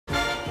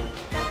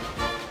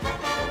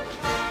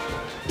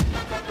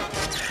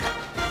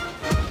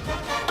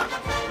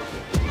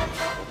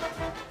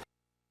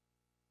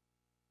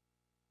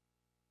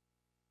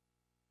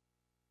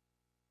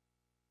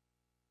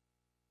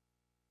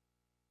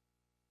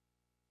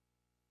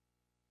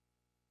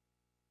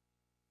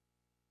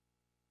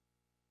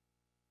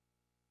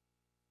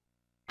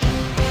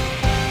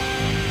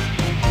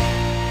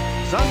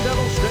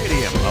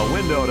A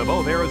window to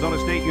both Arizona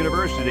State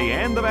University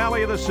and the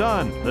Valley of the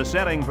Sun, the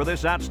setting for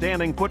this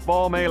outstanding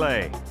football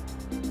melee.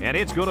 And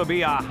it's going to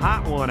be a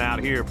hot one out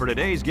here for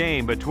today's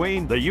game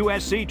between the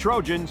USC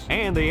Trojans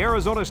and the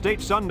Arizona State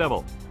Sun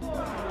Devils.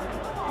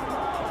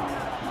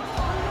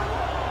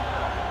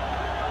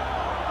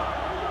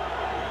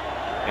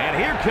 And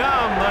here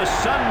come the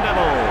Sun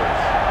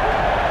Devils.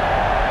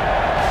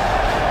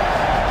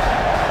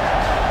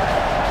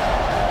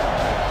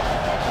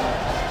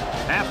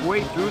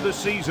 Halfway through the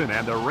season,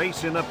 and the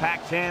race in the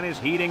Pac-10 is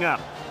heating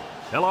up.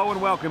 Hello and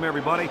welcome,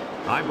 everybody.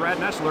 I'm Brad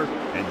Nessler,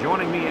 and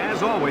joining me,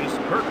 as always,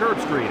 Kirk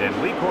Herbstreit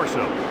and Lee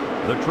Corso.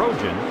 The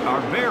Trojans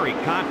are very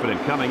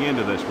confident coming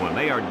into this one.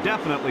 They are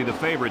definitely the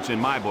favorites in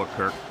my book,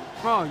 Kirk.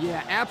 Oh,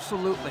 yeah,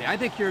 absolutely. I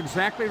think you're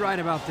exactly right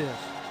about this.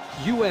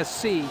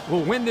 USC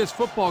will win this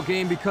football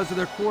game because of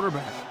their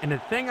quarterback. And the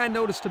thing I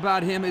noticed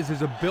about him is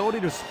his ability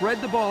to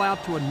spread the ball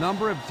out to a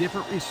number of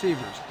different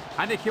receivers.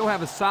 I think he'll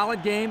have a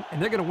solid game,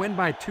 and they're going to win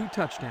by 2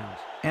 touchdowns.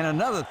 And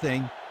another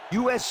thing,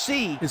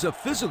 USC is a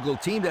physical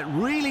team that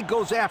really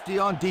goes after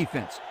you on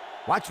defense.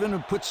 Watch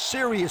them put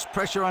serious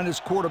pressure on his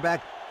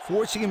quarterback,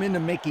 forcing him into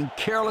making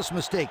careless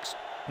mistakes.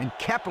 And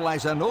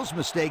capitalize on those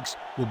mistakes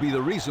will be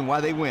the reason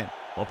why they win.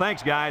 Well,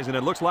 thanks, guys, and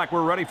it looks like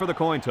we're ready for the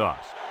coin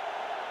toss.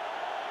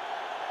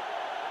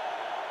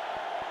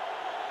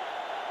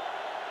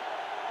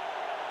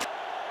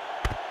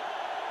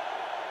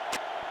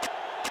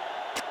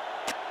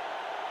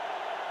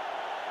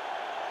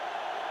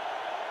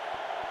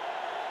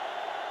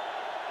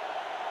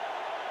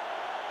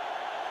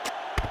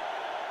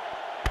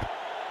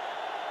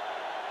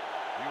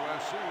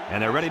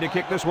 And they're ready to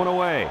kick this one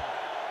away.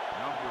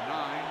 Number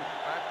 9,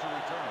 back to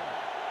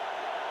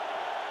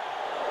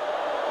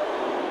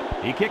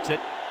return. He kicks it.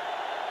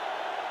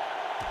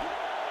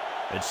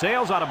 It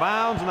sails out of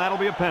bounds, and that'll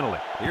be a penalty.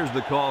 Here's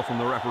the call from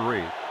the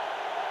referee.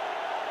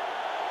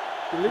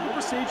 Illegal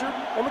procedure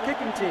on the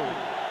kicking team.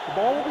 The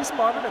ball will be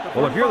spotted at the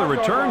Well, if you're the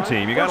return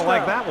team, you got to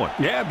like that one.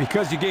 Yeah,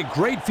 because you get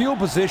great field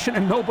position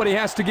and nobody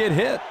has to get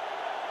hit.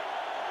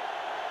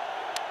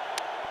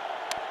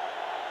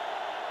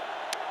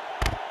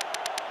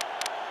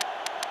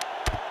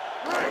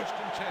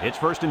 It's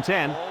 1st and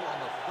 10.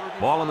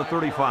 Ball on the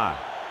 35.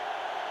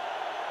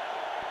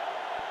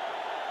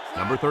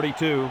 Number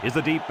 32 is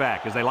the deep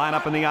back as they line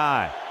up in the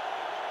I.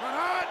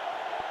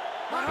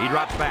 He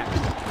drops back.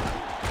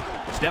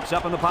 Steps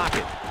up in the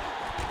pocket.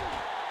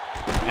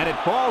 And it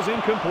falls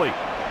incomplete.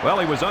 Well,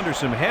 he was under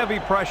some heavy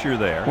pressure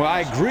there. Well,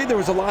 I agree there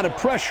was a lot of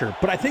pressure,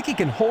 but I think he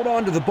can hold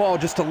on to the ball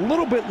just a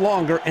little bit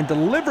longer and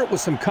deliver it with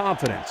some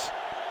confidence.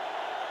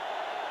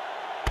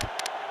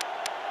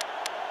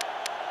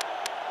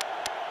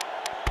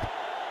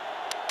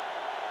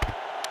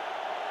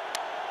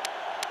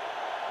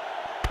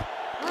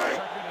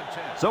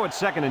 So it's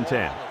 2nd and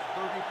 10.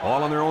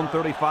 All on their own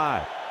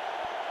 35.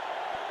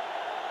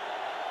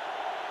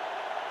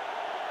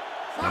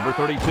 Number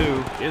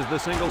 32 is the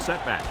single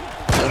setback.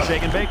 A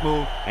shake and bake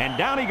move, and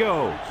down he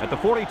goes at the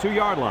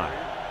 42-yard line.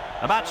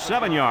 About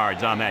 7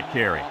 yards on that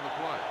carry.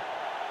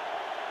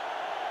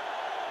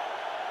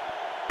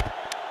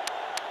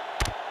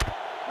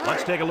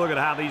 Let's take a look at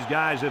how these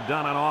guys have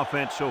done on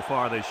offense so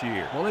far this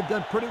year. Well, they've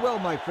done pretty well,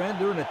 my friend.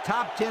 They're in the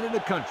top 10 in the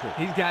country.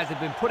 These guys have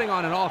been putting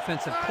on an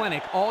offensive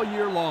clinic all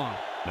year long.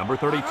 Number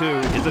 32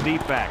 is the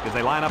deep back as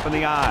they line up in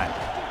the I.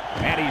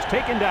 And he's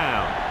taken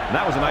down.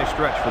 That was a nice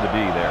stretch for the D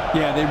there.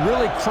 Yeah, they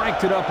really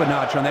cranked it up a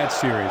notch on that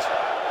series.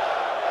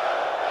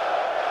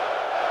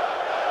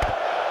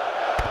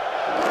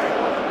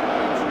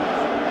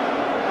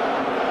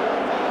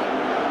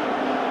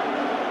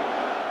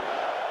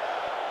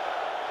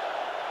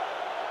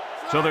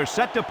 So they're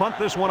set to punt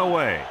this one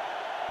away.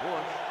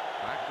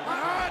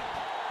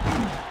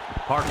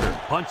 Parker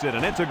punts it,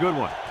 and it's a good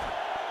one.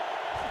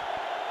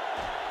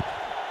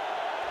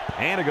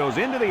 And it goes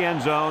into the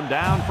end zone,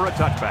 down for a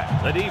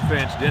touchback. The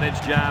defense did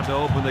its job to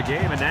open the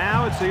game, and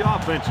now it's the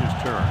offense's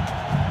turn.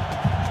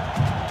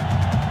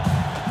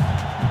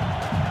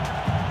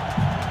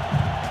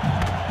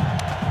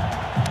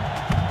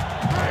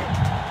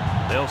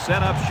 They'll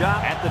set up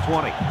shop at the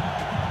 20.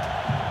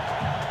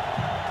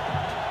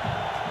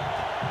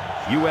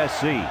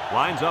 USC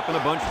lines up in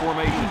a bunch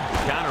formation.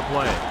 Counter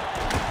play.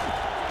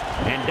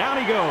 And down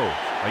he goes.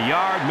 A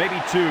yard,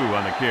 maybe 2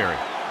 on the carry.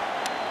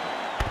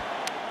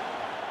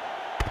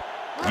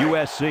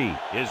 USC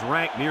is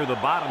ranked near the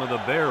bottom of the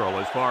barrel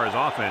as far as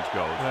offense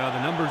goes. Well,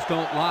 the numbers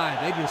don't lie.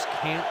 They just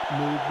can't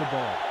move the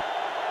ball.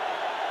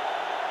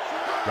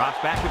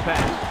 Drops back to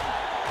pass.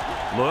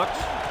 Looks.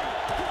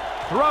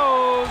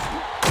 Throws.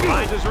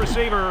 Finds his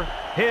receiver.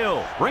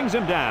 Hill brings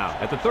him down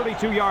at the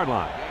 32-yard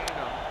line.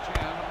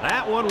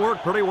 That one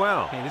worked pretty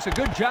well. And it's a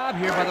good job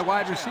here by the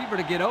wide receiver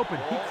to get open.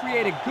 He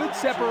created good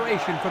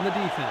separation from the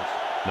defense.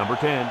 Number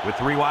 10 with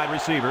 3 wide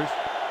receivers.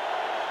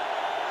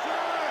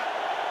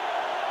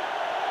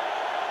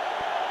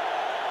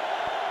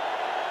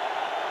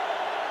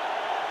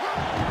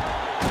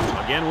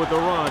 Again with the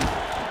run.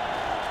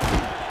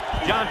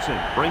 Johnson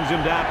brings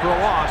him down for a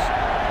loss.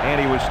 And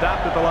he was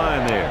stopped at the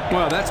line there.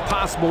 Well, that's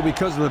possible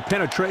because of the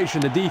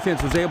penetration the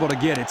defense was able to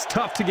get. It's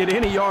tough to get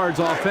any yards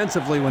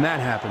offensively when that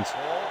happens.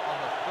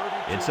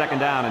 It's 2nd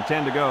down and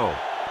 10 to go.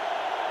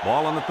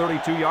 Ball on the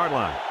 32-yard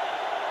line.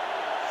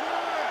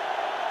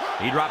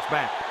 He drops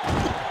back.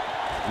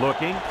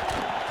 Looking.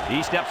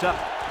 He steps up.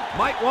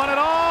 Might want it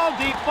all.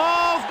 Deep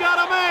ball's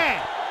got a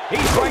man. He's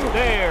right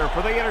there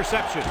for the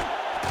interception.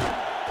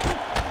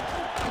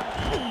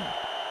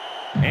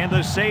 And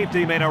the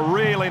safety made a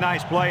really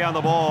nice play on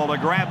the ball to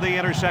grab the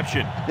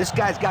interception. This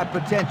guy's got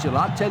potential.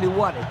 I'll tell you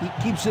what, if he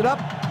keeps it up,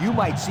 you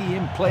might see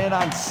him playing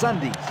on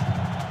Sundays.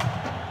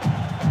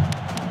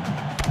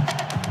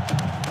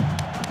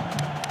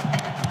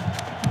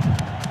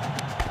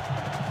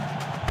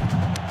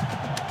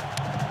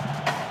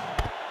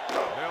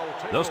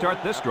 They'll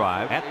start this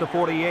drive at the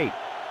 48. 1st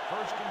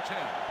and 10.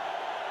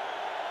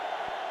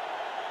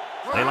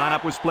 They line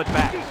up with split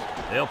backs.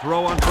 They'll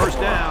throw on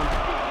 1st down.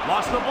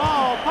 Lost the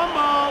ball.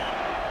 Fumble.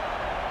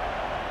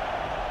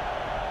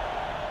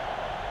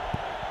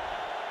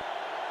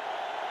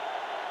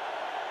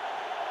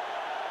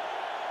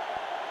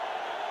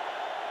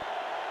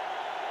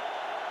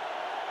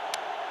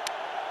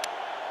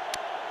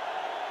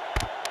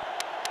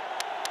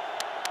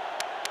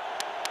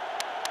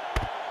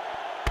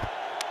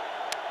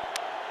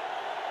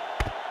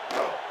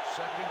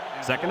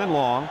 Second and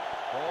long.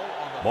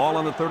 Ball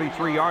on the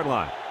 33-yard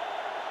line.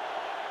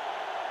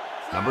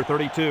 Number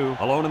 32,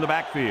 alone in the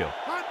backfield.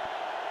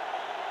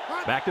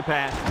 Back to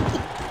pass.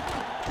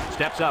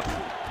 Steps up.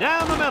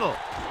 Down the middle.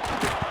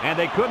 And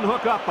they couldn't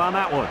hook up on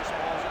that one.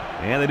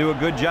 And they do a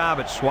good job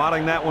at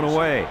swatting that one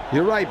away.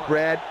 You're right,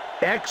 Brad.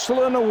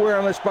 Excellent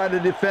awareness by the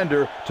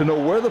defender to know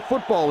where the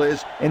football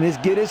is and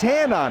get his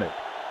hand on it.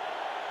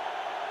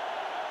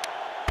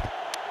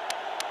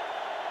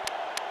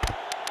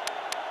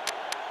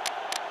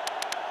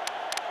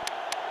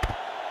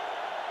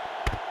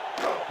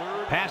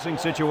 Passing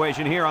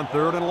situation here on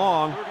 3rd and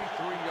long.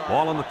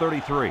 Ball on the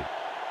 33.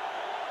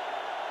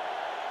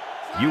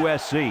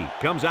 USC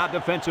comes out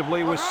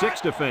defensively with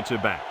 6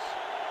 defensive backs.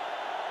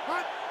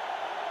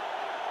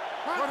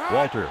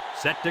 Walter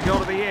set to go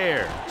to the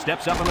air.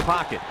 Steps up in the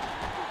pocket.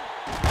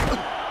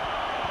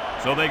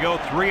 So they go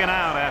 3 and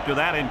out after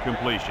that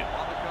incompletion.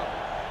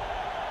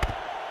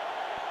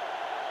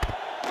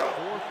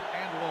 4th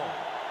and long.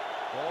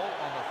 Ball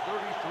on the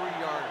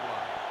 33-yard line.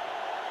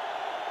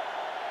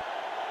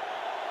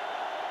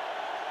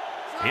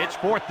 It's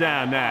 4th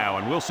down now,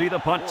 and we'll see the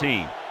punt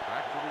team.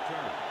 Back to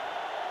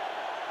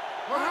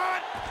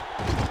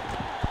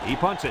return. He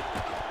punts it.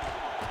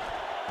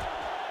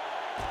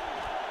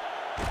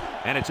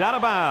 And it's out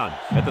of bounds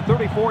at the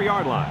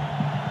 34-yard line.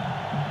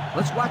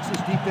 Let's watch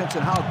this defense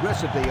and how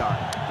aggressive they are.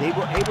 They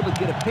were able to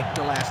get a pick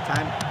the last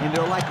time, and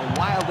they're like a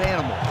wild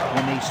animal.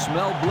 When they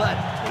smell blood,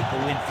 they go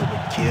in for the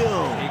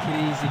kill. Take it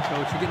easy,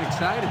 Coach. You're getting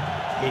excited.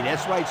 Hey,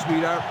 that's right,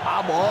 sweetheart.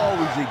 I'm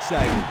always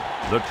excited.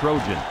 The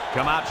Trojans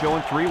come out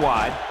showing 3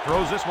 wide.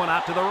 Throws this one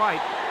out to the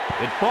right.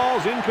 It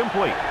falls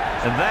incomplete.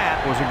 And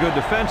that was a good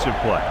defensive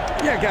play.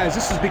 Yeah, guys,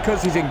 this is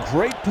because he's in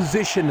great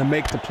position to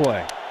make the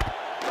play.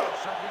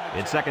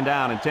 It's 2nd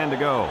down and 10 to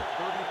go.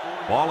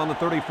 Ball on the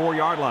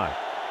 34-yard line.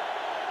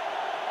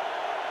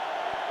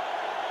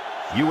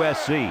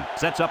 USC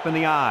sets up in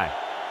the I.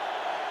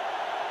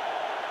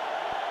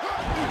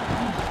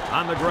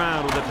 On the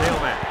ground with the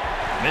tailback.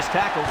 Missed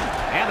tackle,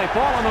 and they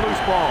fall on the loose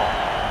ball.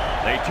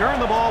 They turn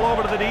the ball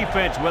over to the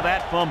defense with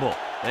that fumble.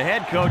 The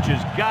head coach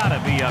has got to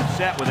be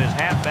upset with his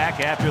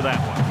halfback after that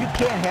one. You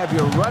can't have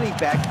your running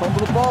back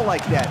fumble the ball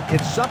like that.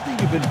 It's something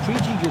you've been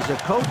preaching as a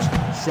coach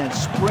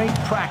since spring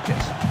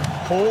practice.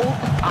 Hold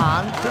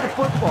on to the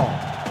football.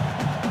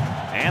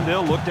 And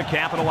they'll look to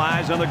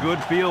capitalize on the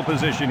good field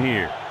position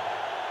here.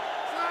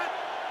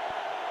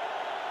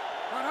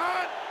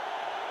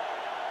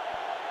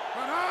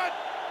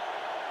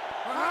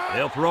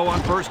 They'll throw on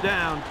 1st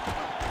down.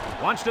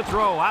 Wants to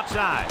throw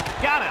outside.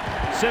 Got him.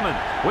 Simmons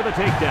with a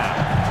takedown.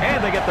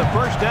 And they get the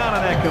 1st down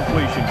on that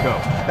completion,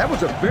 Coach. That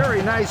was a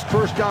very nice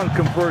 1st down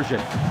conversion.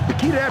 The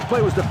key to that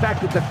play was the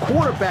fact that the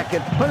quarterback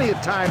had plenty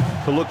of time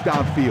to look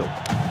downfield.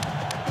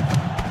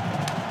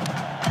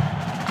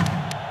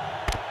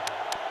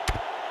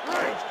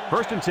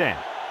 First and 10.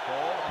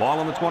 Ball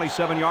on the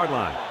 27-yard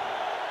line.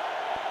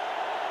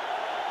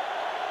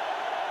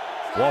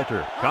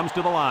 Walter comes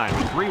to the line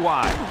with 3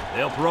 wide.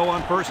 They'll throw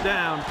on 1st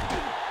down.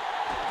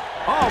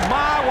 Oh,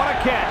 my, what a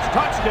catch.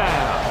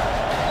 Touchdown.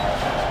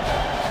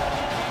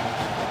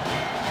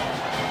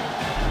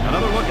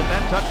 Another look at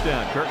that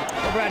touchdown, Kirk.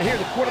 Well, right here,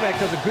 the quarterback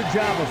does a good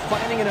job of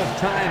finding enough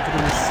time for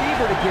the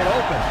receiver to get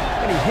open,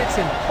 and he hits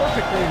him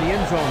perfectly in the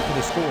end zone for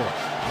the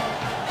score.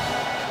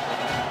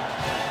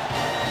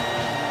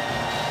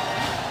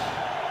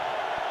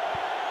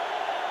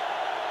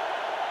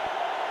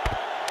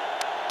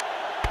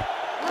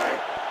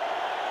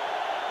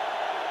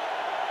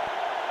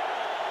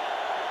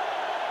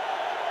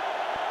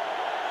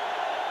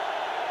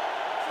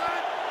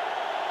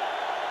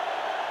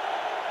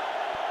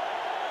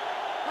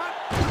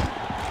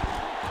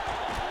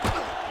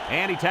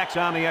 And he tacks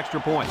on the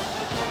extra point.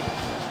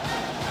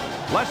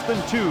 Less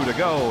than 2 to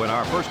go in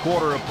our first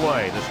quarter of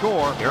play. The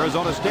score,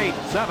 Arizona State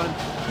 7,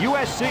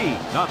 USC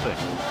nothing.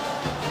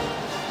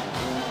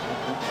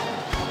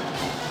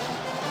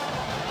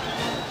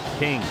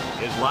 King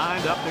is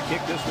lined up to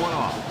kick this one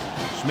off.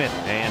 Smith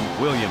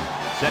and Williams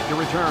set to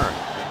return.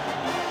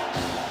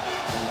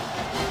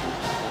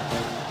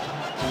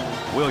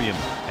 Williams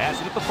has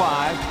it at the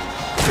 5.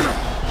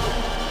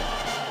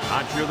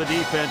 Not sure the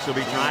defense will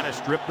be trying to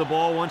strip the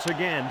ball once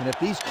again. And if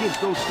these kids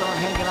don't start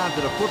hanging on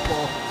to the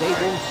football, they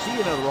won't see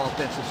another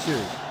offensive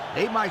series.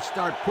 They might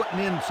start putting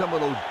in some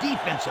of those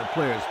defensive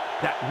players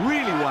that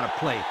really want to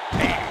play.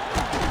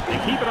 They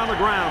keep it on the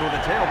ground with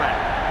a tailback.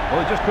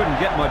 Well, he just couldn't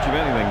get much of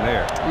anything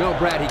there. No,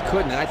 Brad, he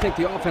couldn't. And I think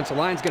the offensive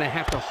line's going to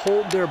have to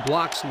hold their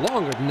blocks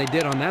longer than they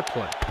did on that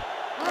play.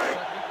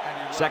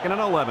 2nd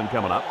and 11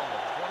 coming up.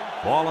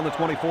 Ball on the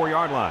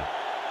 24-yard line.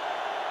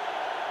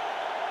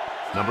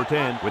 Number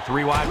 10 with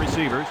 3 wide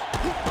receivers.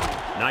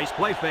 Nice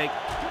play fake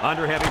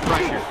under heavy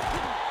pressure.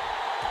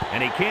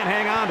 And he can't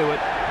hang on to it.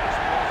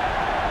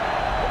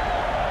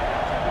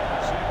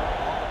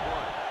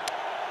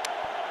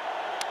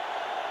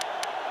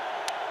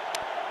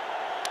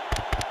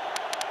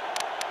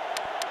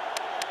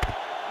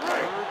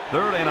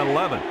 Third and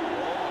 11.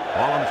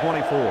 Ball on the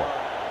 24.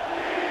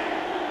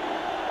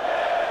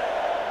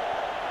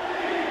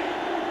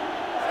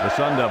 The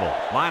Sun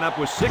Devils line up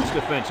with 6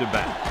 defensive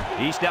backs.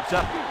 He steps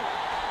up.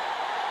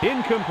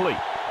 Incomplete.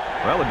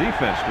 Well, the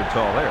defense stood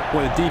tall there.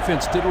 Boy, the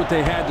defense did what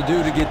they had to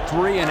do to get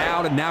 3 and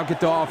out and now get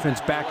the offense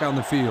back on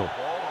the field.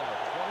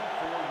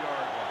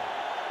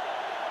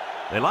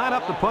 They line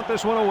up to punt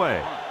this one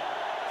away.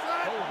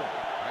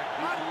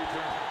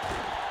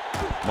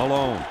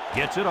 Malone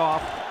gets it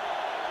off.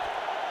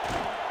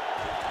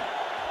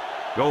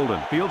 Golden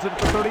fields it at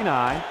the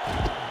 39.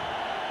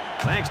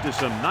 Thanks to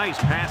some nice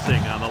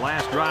passing on the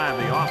last drive,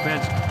 the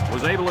offense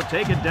was able to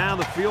take it down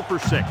the field for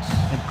 6.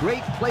 And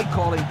great play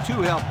calling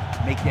to help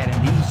make that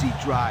an easy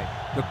drive.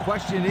 The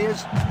question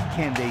is,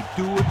 can they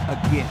do it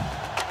again?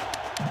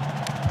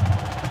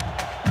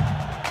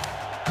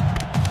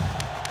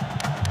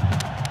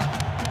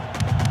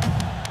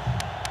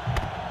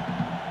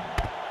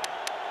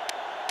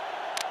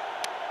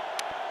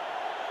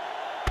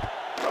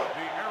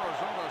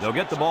 They'll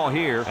get the ball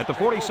here at the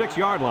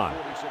 46-yard line.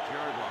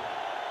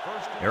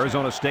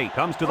 Arizona State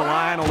comes to the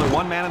line, only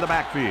 1 man in the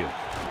backfield.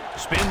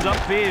 Spins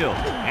upfield,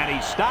 and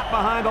he's stopped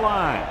behind the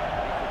line.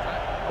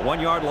 A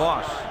 1-yard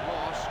loss.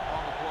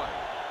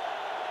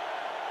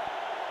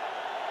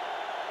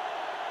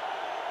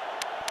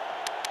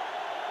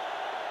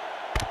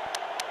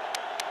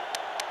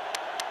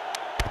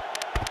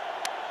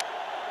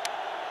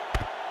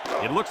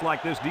 It looks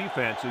like this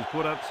defense has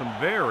put up some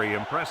very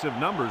impressive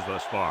numbers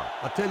thus far.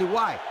 I'll tell you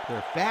why.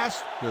 They're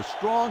fast, they're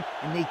strong,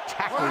 and they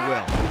tackle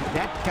well.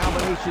 That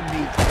combination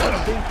means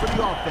everything for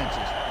the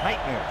offenses.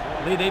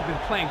 Nightmare. Lee, they've been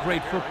playing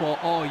great football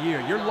all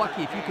year. You're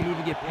lucky if you can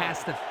even get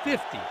past the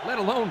 50, let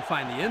alone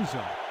find the end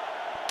zone.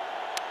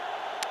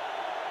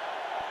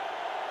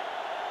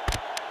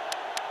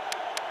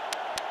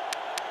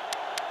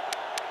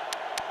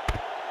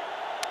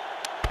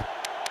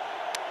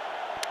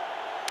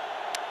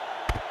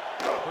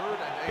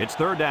 It's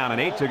 3rd down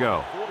and 8 to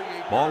go.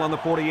 Ball on the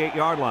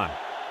 48-yard line.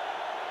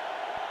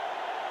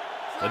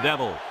 The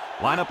Devils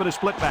line up in a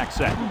split back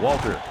set.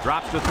 Walter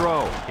drops to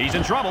throw. He's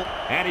in trouble,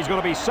 and he's going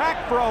to be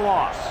sacked for a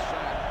loss.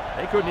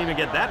 They couldn't even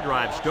get that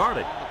drive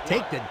started.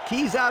 Take the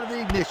keys out of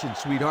the ignition,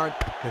 sweetheart,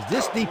 because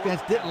this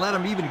defense didn't let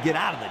them even get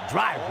out of the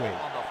driveway.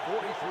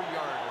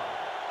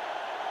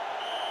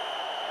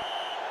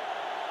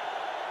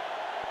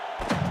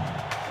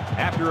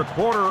 After a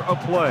quarter of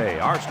play,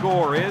 our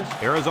score is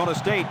Arizona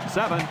State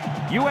 7,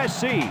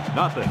 USC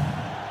nothing.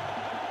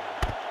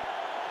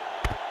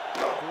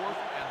 4th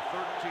and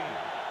 13.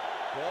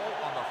 Ball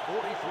on the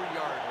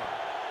 43-yard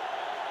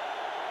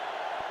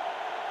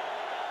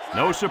line.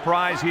 No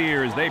surprise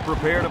here as they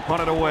prepare to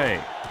punt it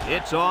away.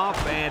 It's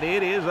off, and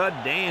it is a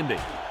dandy.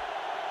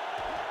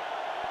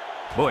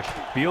 Bush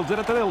fields it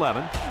at the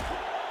 11.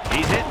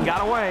 He's hit and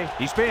got away.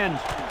 He spins.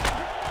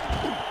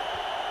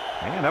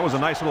 Man, that was a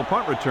nice little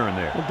punt return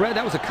there. Well, Brad,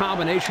 that was a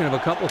combination of a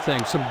couple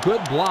things. Some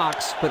good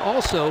blocks, but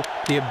also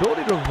the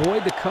ability to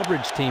avoid the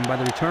coverage team by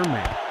the return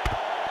man.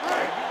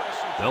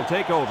 They'll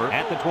take over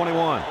at the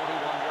 21.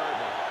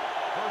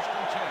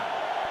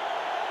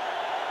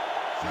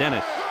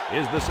 Dennis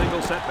is the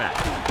single setback.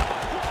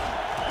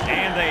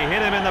 And they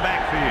hit him in the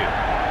backfield.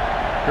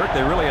 Kirk,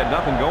 they really had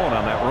nothing going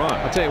on that run.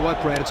 I'll tell you what,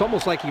 Brad, it's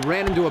almost like he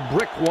ran into a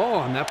brick wall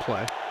on that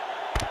play.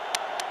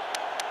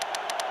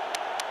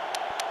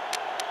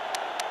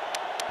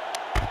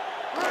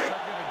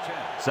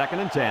 2nd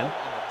and 10.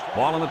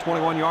 Ball on the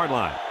 21-yard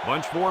line.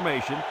 Bunch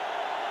formation.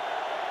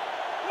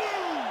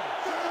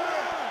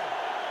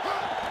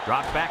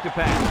 Drops back to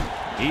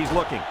pass. He's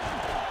looking.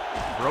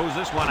 Throws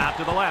this one out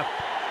to the left.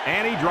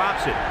 And he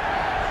drops it.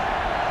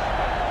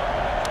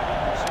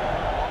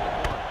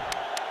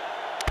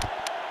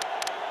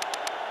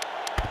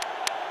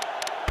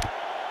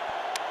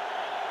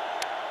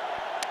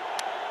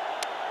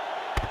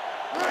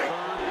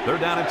 Third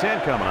down and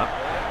 10 coming up.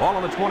 Ball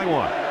on the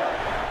 21.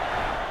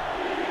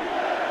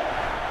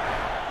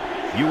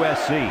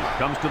 USC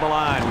comes to the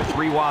line with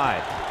 3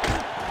 wide.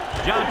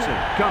 Johnson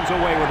comes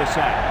away with a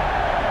sack.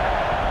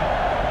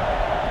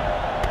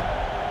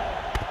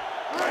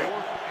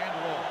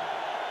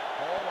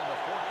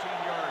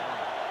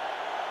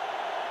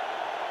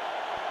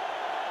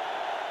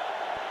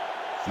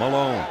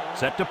 Malone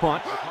set to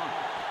punt.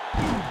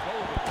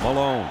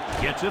 Malone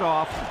gets it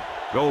off.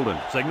 Golden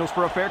signals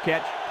for a fair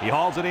catch. He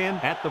hauls it in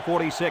at the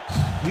 46.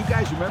 You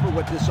guys remember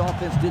what this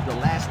offense did the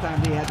last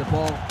time they had the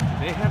ball? Did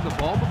they have the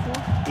ball before?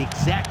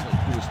 Exactly.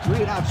 It was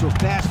 3 and out so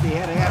fast they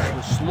had to ask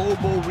for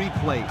slow-mo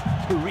replay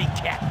to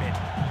recap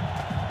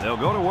it. They'll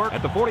go to work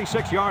at the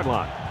 46-yard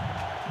line.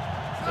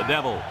 The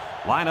Devils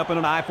line up in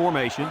an I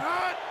formation.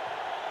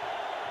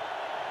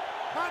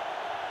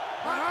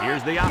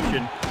 Here's the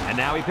option, and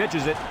now he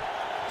pitches it.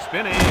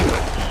 Spinning,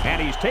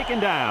 and he's taken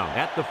down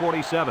at the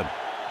 47.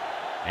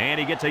 And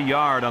he gets a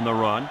yard on the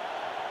run.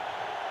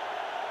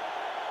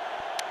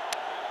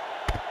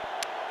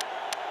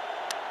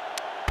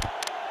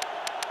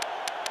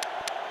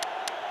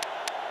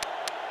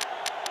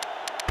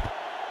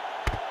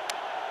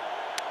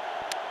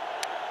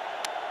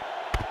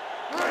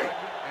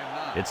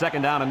 It's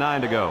second down and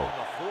 9 to go.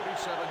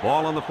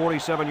 Ball on the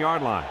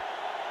 47-yard line.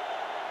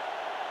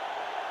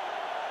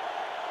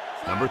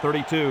 Number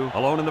 32,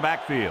 alone in the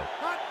backfield.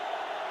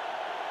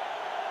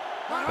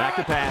 Back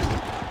to pass.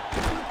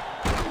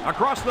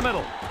 Across the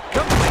middle.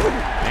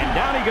 And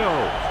down he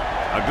goes.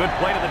 A good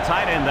play to the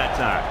tight end that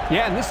time.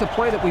 Yeah, and this is a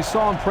play that we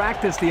saw in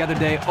practice the other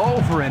day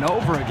over and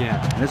over again.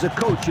 And as a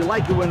coach, you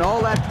like it when all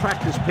that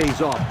practice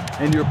pays off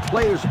and your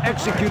players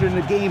execute in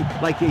the game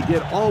like they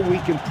did all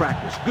week in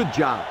practice. Good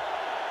job.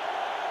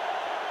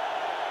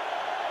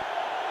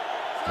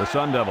 The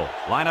Sun Devils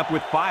line up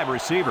with 5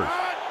 receivers.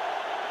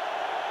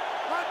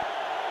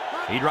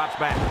 He drops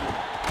back.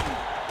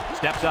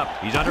 Steps up.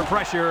 He's under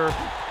pressure.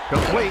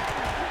 Complete.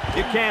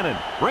 Buchanan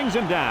brings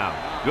him down.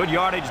 Good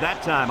yardage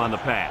that time on the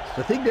pass.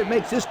 The thing that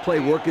makes this play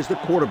work is the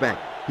quarterback.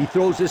 He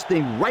throws this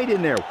thing right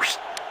in there.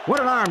 What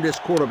an arm this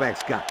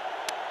quarterback's got.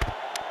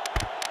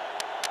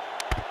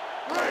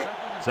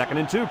 Second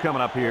and 2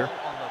 coming up here.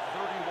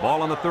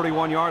 Ball on the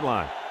 31-yard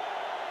line.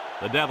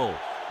 The Devils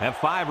have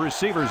 5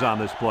 receivers on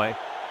this play.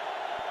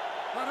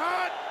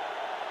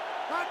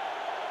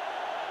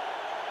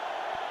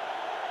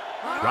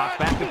 Drops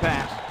back to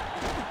pass.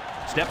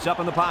 Steps up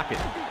in the pocket.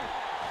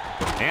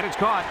 And it's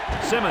caught.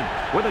 Simmons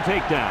with a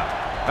takedown.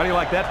 How do you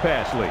like that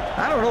pass, Lee?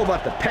 I don't know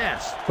about the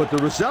pass, but the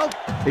result,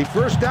 a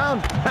first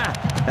down,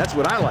 that's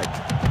what I like.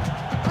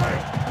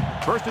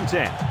 First and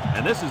 10.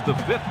 And this is the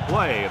 5th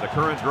play of the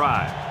current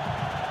drive.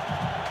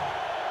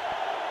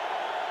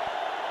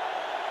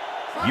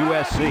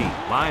 USC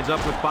lines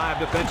up with 5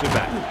 defensive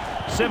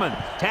backs. Simmons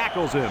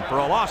tackles him for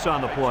a loss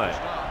on the play.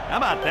 How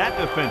about that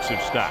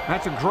defensive stop?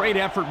 That's a great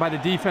effort by the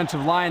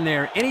defensive line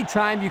there.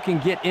 Anytime you can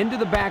get into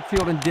the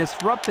backfield and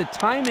disrupt the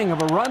timing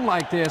of a run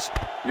like this,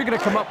 you're going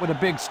to come up with a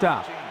big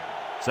stop.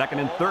 Second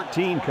and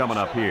 13 coming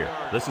up here.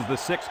 This is the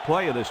 6th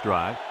play of this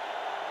drive.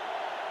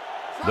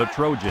 The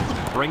Trojans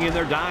bring in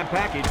their dime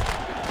package.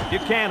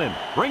 Buchanan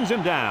brings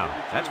him down.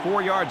 That's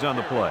 4 yards on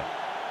the play.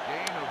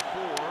 Gain of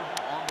 4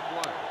 on the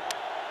play.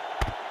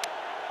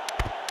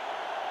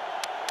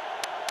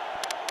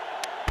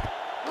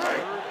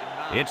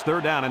 It's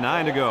third down and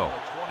 9 to go.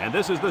 And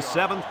this is the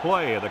 7th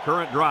play of the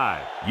current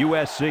drive.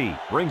 USC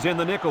brings in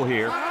the nickel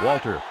here.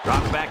 Walter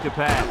drops back to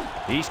pass.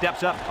 He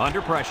steps up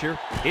under pressure.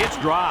 It's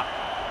dropped.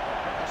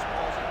 This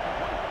ball's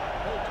incomplete.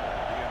 Holton,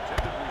 the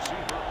intended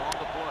receiver, on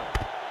the play.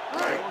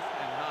 4th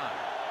and 9.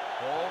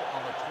 Ball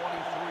on the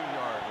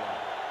 23-yard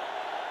line.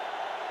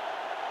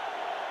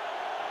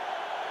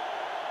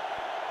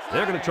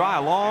 They're going to try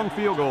a long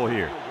field goal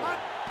here.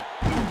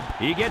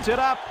 He gets it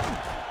up.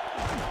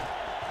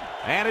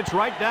 And it's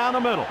right down the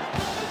middle.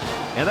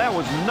 And that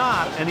was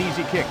not an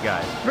easy kick,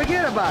 guys.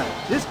 Forget about it.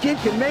 This kid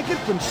can make it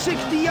from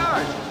 60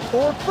 yards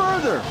or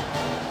further.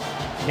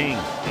 King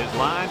is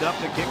lined up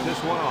to kick this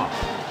one off.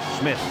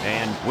 Smith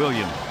and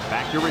Williams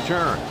back to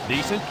return.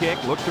 Decent kick,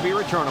 looks to be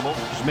returnable.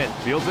 Smith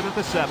fields it at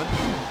the 7.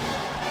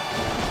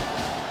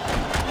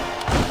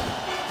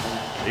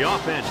 The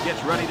offense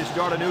gets ready to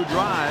start a new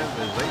drive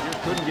as they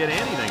just couldn't get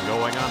anything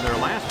going on their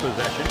last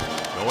possession,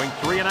 going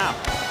 3 and out.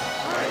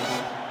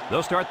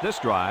 They'll start this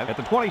drive at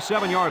the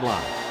 27-yard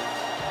line.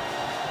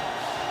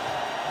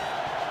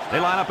 They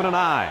line up in an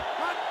I.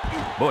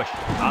 Bush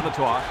on the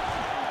toss.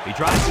 He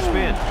tries to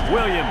spin.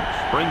 Williams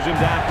brings him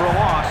down for a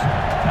loss.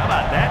 How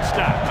about that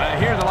stop?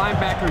 Here the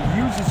linebacker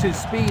uses his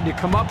speed to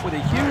come up with a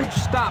huge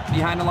stop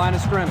behind the line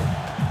of scrimmage.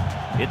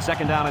 It's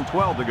second down and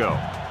 12 to go.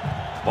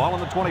 Ball on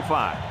the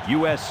 25.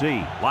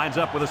 USC lines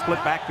up with a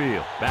split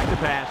backfield. Back to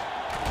pass.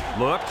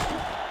 Looks.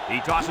 He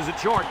tosses it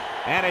short.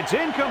 And it's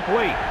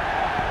incomplete.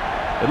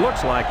 It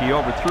looks like he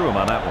overthrew him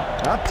on that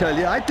one. I'll tell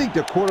you, I think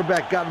the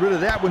quarterback got rid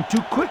of that one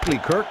too quickly,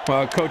 Kirk.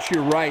 Coach,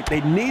 you're right.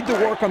 They need to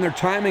work on their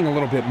timing a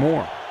little bit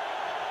more.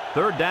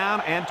 Third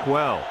down and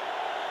 12.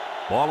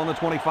 Ball on the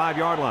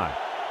 25-yard line.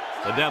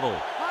 The Devils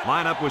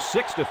Line up with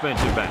 6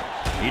 defensive backs.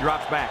 He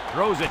drops back,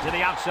 throws it to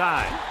the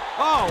outside.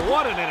 Oh,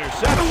 what an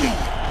interception.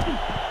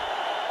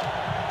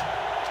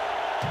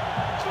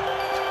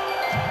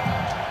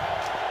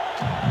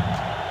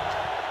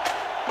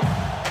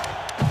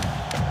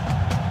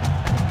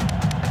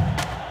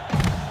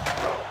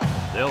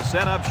 They'll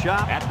set up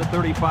shop at the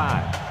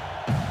 35.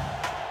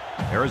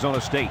 Arizona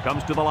State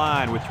comes to the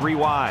line with 3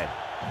 wide.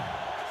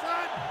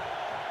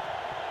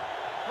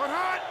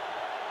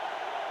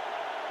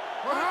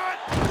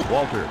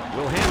 Walter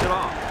will hand it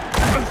off.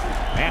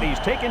 And he's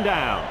taken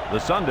down. The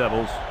Sun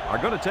Devils are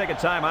going to take a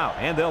timeout,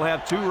 and they'll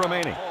have 2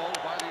 remaining.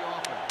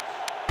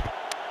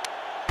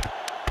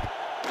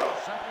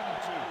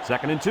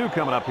 Second and 2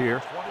 coming up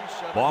here.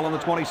 Ball on the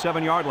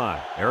 27-yard line.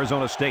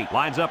 Arizona State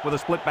lines up with a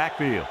split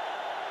backfield.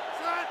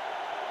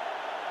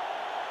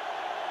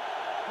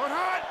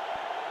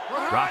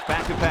 Drops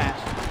back to pass.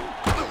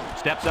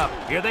 Steps up.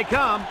 Here they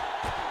come.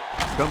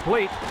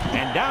 Complete.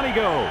 And down he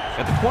goes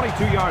at the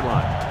 22-yard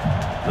line.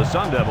 The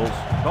Sun Devils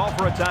call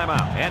for a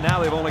timeout, and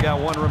now they've only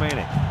got 1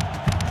 remaining.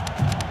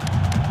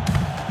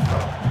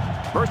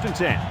 First and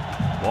 10.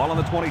 Ball on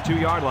the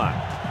 22-yard line.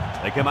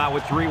 They come out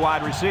with 3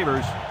 wide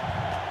receivers.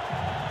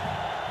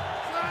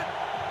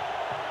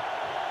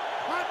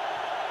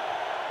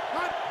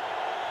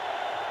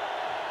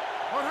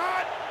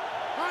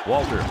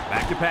 Walter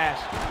back to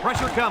pass.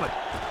 Pressure coming.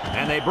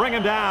 And they bring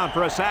him down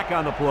for a sack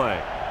on the play.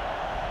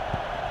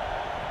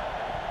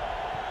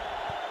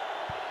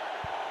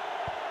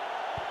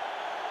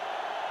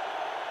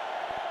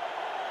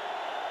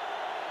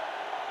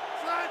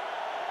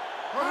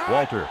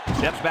 Walter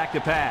steps back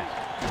to pass.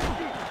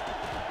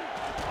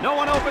 No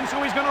one open,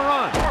 so he's going to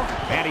run.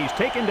 And he's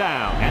taken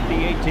down at the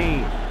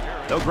 18.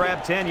 They'll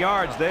grab 10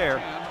 yards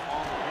there.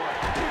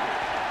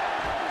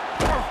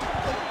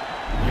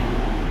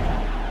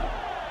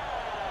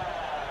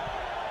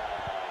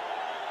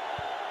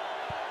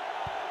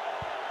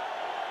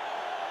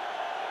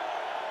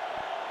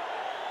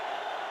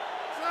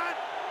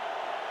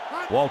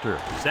 Walter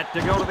set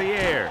to go to the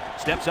air.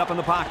 Steps up in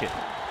the pocket.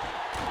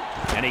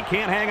 And he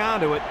can't hang on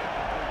to it.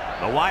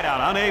 The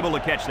wideout unable to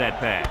catch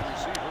that pass.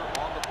 Receiver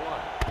on the play.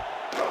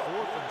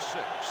 4th and 6.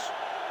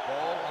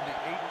 Ball on the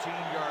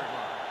 18-yard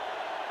line.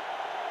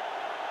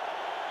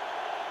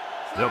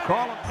 They'll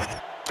call him.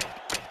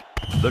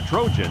 The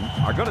Trojans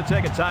are going to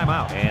take a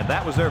timeout, and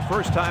that was their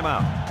first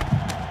timeout.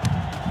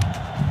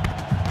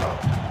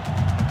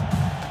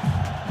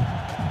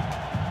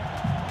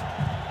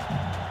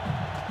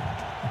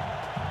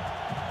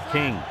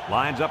 King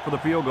lines up for the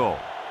field goal.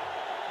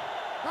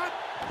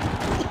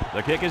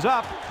 The kick is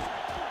up.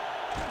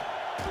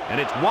 And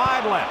it's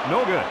wide left.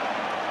 No good.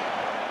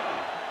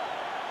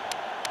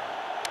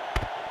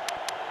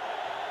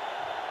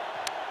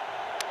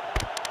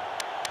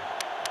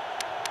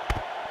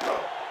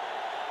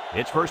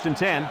 It's first and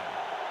 10.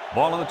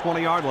 Ball on the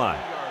 20-yard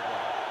line.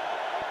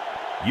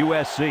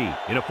 USC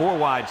in a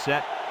 4-wide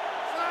set.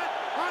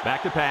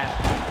 Back to pass.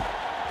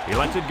 He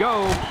lets it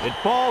go. It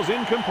falls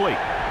incomplete.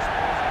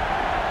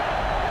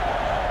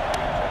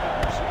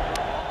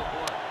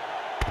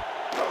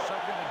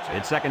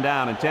 It's second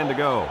down and 10 to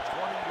go.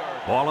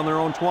 Ball on their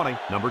own 20.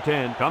 Number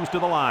 10 comes to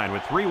the line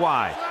with 3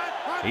 wide.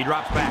 He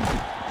drops back.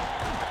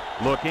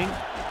 Looking.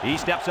 He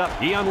steps up.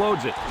 He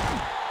unloads it.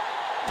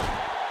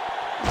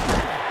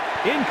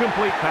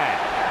 Incomplete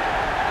pass.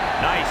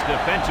 Nice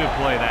defensive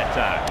play that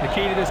time. The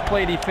key to this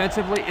play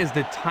defensively is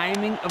the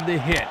timing of the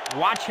hit.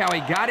 Watch how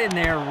he got in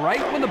there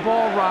right when the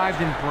ball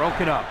arrived and broke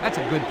it up. That's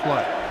a good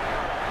play.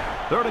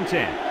 3rd and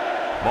 10.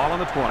 Ball on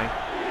the 20.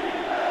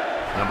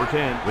 Number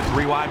 10 with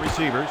 3 wide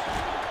receivers.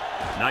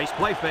 Nice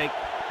play fake.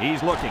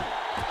 He's looking.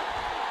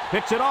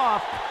 Picks it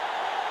off.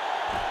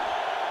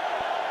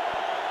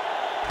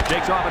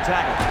 Shakes off a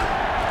tackle.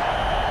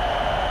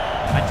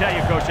 I tell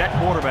you, Coach, that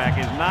quarterback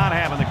is not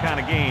having the kind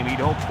of game he'd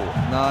hoped for.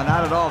 No,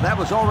 not at all. That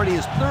was already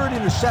his 3rd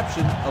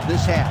interception of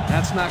this half.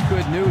 That's not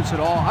good news at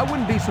all. I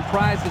wouldn't be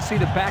surprised to see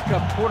the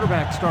backup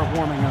quarterback start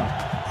warming up.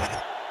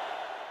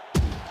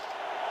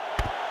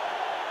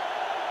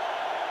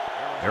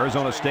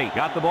 Arizona State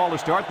got the ball to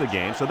start the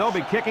game, so they'll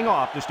be kicking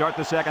off to start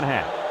the second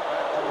half.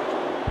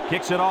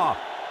 Kicks it off.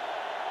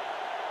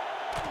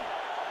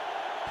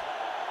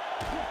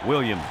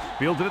 Williams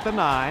fields it at the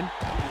 9.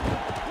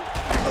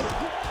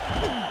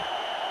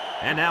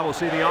 And now we'll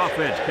see the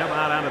offense come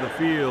out onto the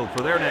field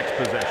for their next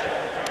possession.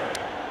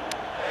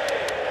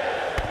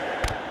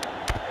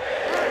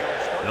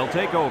 They'll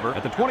take over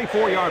at the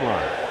 24-yard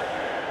line.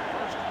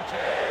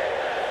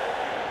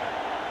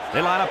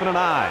 They line up in an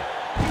I.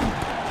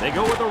 They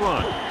go with a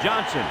run.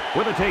 Johnson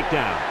with a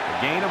takedown.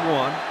 A gain of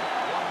 1.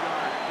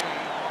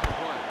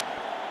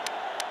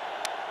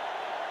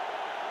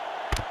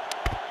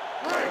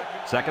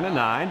 2nd and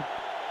 9.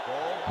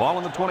 Ball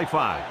on the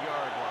 25.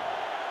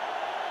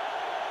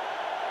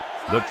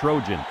 The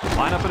Trojans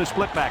line up in a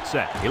split back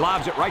set. He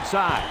lobs it right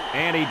side,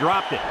 and he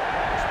dropped it.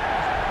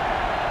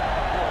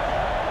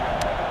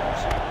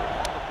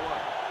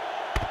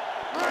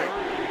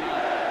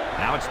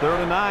 Now it's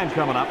 3rd and 9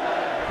 coming up.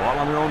 Ball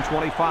on their own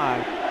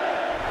 25.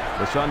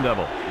 The Sun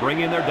Devils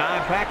bring in their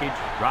dime package.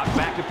 Drops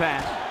back to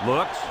pass.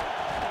 Looks.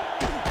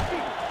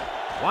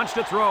 Wants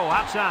to throw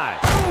outside.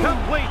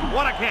 Complete.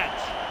 What a catch.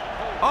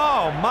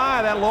 Oh,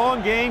 my, that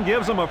long gain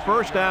gives them a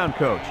first down,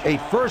 Coach. A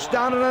first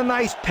down and a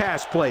nice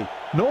pass play.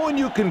 Knowing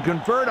you can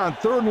convert on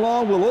 3rd and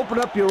long will open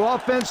up your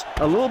offense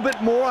a little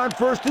bit more on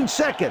 1st and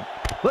 2nd.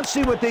 Let's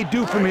see what they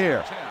do from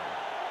here.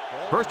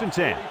 1st and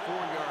 10.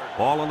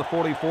 Ball on the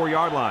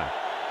 44-yard line.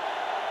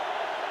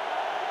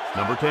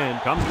 Number 10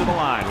 comes to the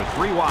line with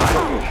 3 wide.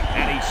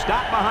 And he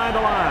stopped behind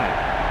the line.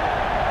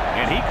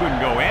 And he couldn't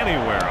go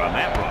anywhere on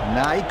that run.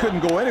 Nah, he couldn't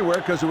go anywhere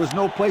because there was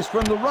no place for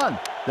him to run.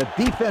 The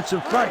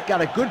defensive front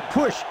got a good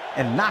push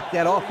and knocked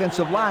that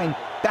offensive line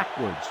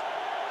backwards.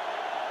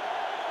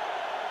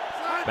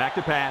 Back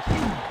to pass.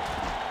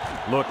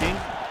 Looking.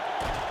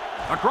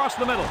 Across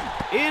the middle.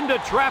 Into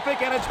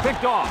traffic, and it's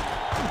picked off.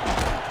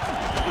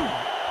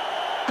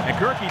 And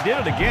Kirk, he did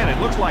it again.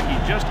 It looks like he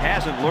just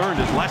hasn't learned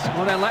his lesson.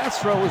 Well, that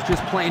last throw was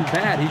just plain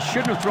bad. He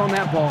shouldn't have thrown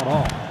that ball at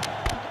all.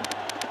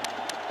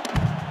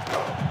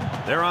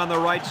 They're on the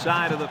right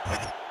side of the...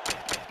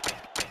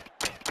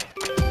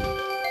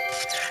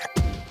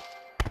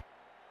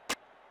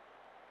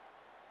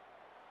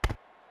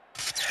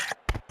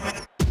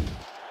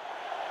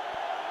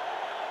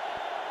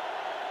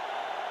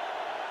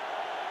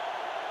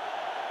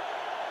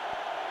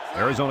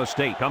 Arizona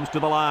State comes to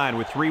the line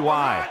with 3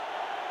 wide.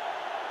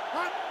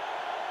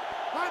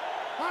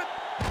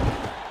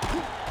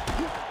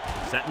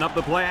 Setting up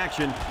the play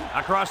action.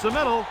 Across the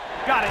middle.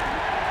 Got it.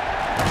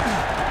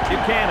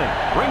 Buchanan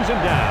brings him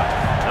down.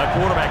 The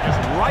quarterback just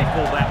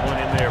rifled that one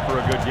in there for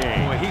a good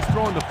game. Boy, he's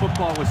throwing the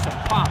football with some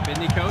pop,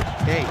 isn't he, Coach?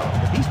 Hey,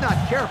 if he's not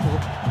careful,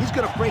 he's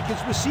going to break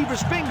his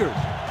receiver's fingers.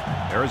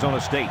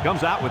 Arizona State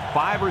comes out with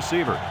 5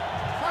 receivers.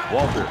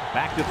 Walter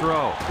back to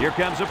throw. Here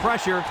comes the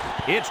pressure.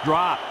 It's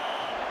dropped.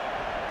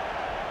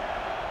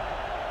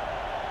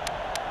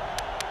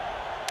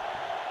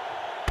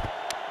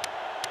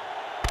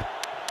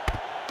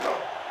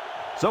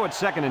 So it's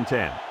 2nd and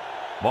 10.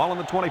 Ball on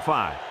the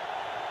 25.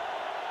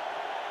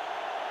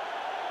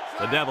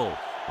 The Devils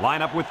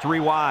line up with 3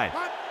 wide.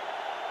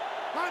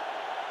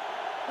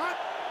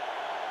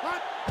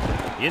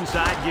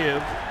 Inside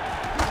give.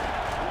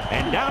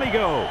 And down he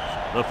goes.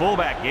 The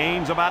fullback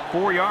gains about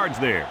 4 yards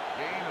there.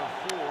 Gain of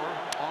 4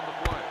 on the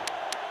play.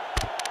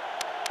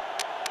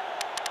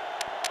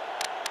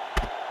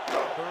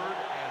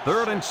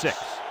 3rd and 6.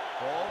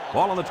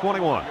 Ball on the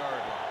 21.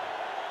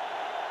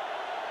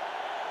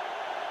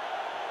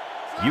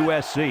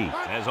 USC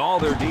has all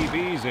their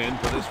DBs in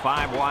for this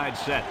 5 wide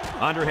set.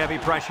 Under heavy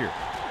pressure.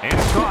 And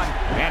it's caught.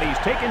 And he's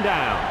taken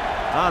down.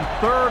 On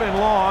 3rd and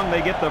long,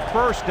 they get the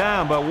first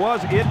down, but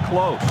was it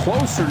close?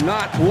 Close or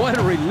not, what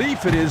a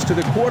relief it is to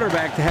the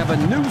quarterback to have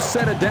a new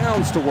set of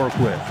downs to work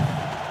with.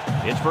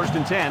 It's 1st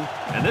and 10,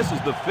 and this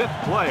is the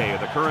 5th play of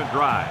the current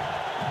drive.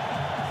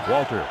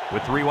 Walter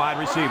with 3 wide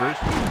receivers.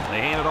 They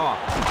hand it off.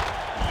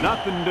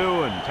 Nothing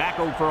doing.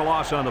 Tackled for a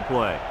loss on the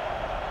play.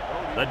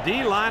 The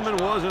D lineman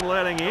wasn't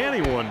letting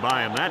anyone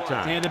by him that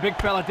time. And the big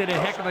fella did a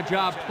heck of a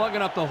job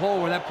plugging up the hole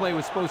where that play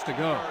was supposed to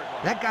go.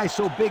 That guy's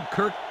so big,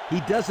 Kirk, he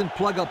doesn't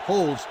plug up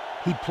holes.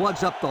 He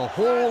plugs up the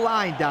whole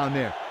line down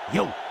there.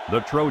 Yo. The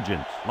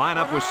Trojans line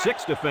up with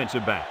 6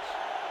 defensive backs.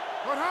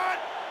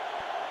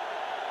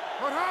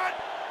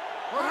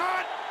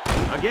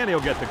 Again,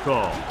 he'll get the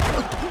call.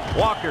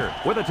 Walker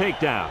with a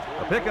takedown.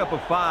 A pickup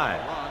of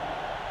 5.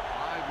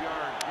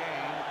 5-yard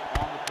gain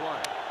on the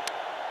play.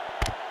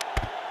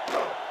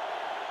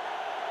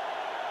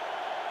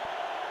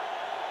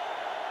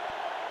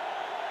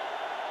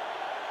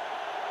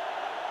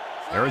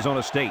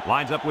 Arizona State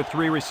lines up with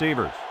 3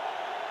 receivers.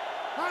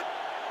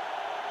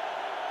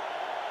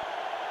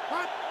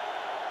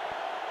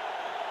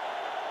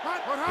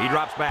 He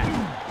drops back.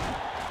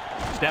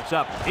 Steps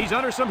up. He's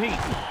under some heat.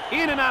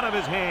 In and out of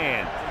his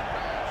hands.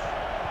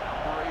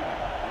 Number 80,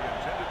 the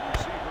intended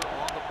receiver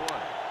on the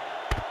play.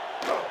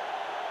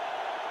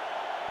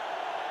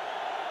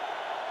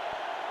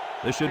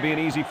 This should be an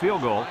easy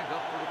field goal. Lined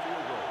up for the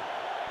field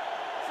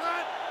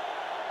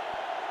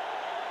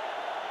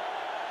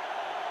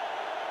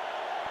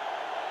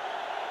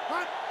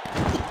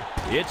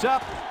goal. It's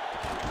up.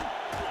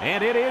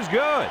 And it is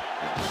good.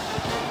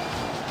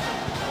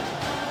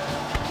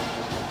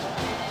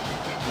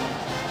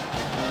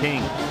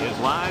 King is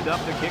lined up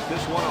to kick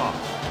this one off.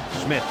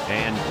 Smith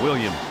and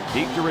Williams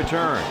deep to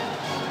return.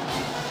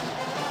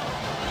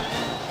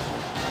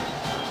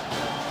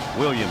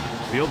 Williams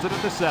fields it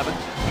at the 7.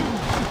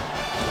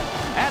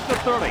 At the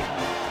 30.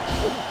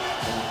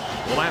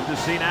 We'll have to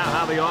see now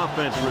how the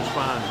offense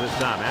responds this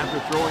time after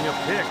throwing a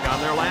pick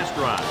on their last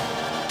drive.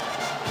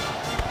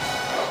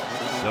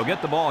 They'll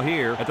get the ball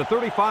here at the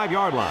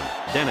 35-yard line.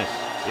 Dennis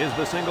is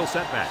the single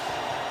setback.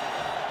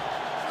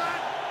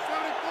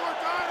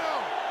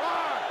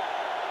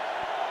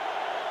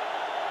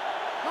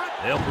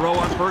 They'll throw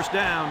on first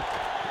down.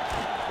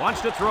 Wants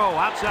to throw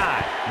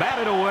outside.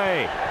 Batted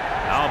away.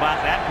 How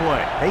about that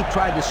play? They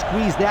tried to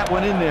squeeze that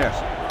one in there.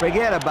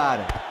 Forget about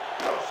it.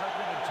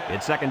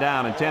 It's 2nd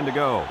down and 10 to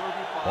go.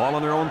 Ball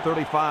on their own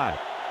 35.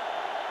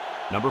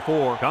 Number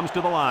 4 comes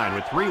to the line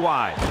with 3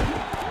 wide.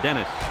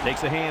 Dennis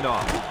takes the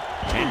handoff,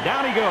 and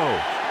down he goes.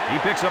 He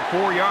picks up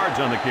 4 yards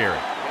on the carry.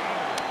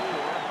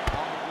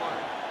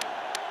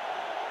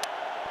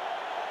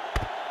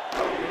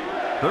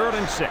 Third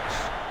and 6.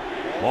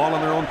 Ball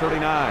on their own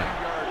 39.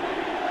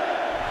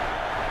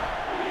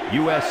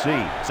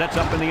 USC sets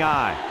up in the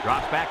I.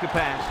 Drops back to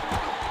pass.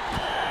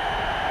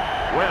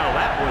 Well,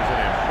 that was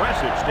an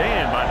impressive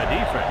stand by the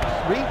defense.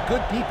 3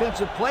 good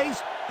defensive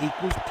plays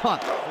equals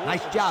punt.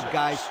 Nice job,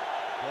 guys.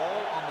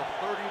 Ball on the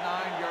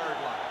 39-yard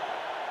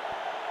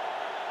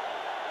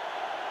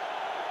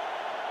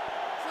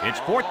line. It's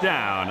 4th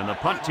down, and the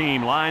punt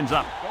team lines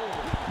up.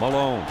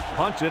 Malone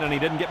punts it, and he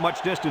didn't get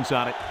much distance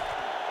on it.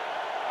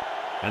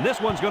 And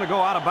this one's going to go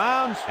out of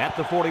bounds at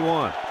the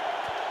 41.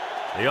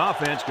 The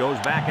offense goes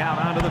back out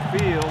onto the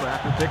field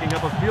after picking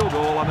up a field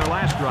goal on their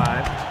last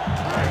drive.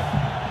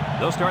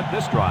 They'll start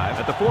this drive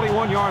at the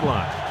 41-yard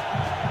line.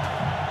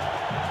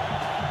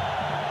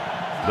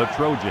 The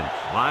Trojans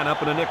line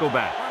up in a nickel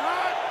back.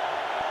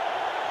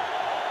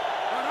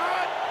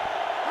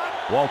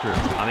 Walter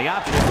on the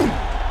option,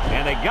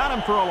 and they got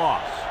him for a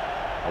loss.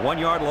 A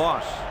 1-yard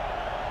loss.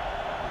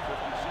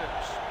 56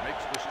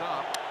 makes the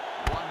stop.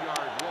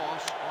 1-yard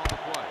loss on the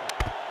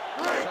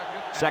play.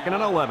 Second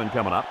and 11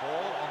 coming up.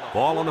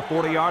 Ball on the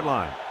 40-yard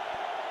line.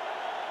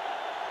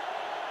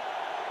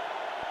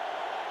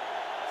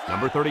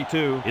 Number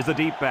 32 is the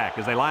deep back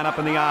as they line up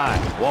in the I.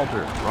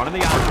 Walter running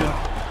the option.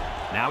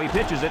 Now he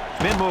pitches it.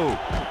 Spin move.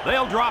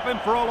 They'll drop him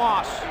for a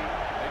loss.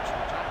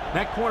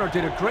 That corner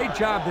did a great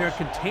job there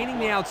containing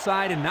the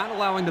outside and not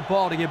allowing the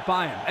ball to get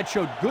by him. That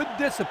showed good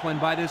discipline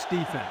by this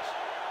defense.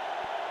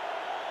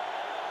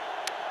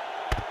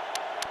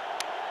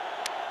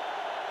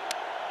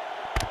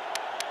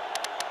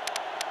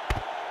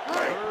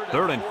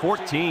 Third and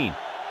 14.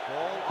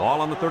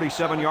 Ball on the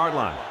 37-yard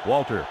line.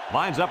 Walter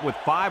lines up with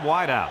 5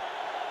 wide out.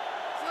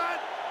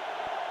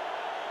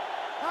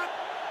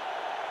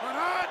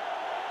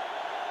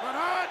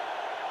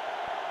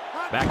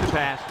 Back to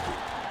pass.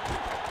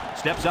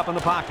 Steps up in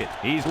the pocket.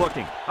 He's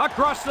looking.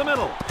 Across the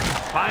middle.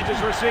 Finds his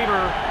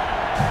receiver.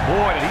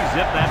 Boy, did he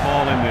zip that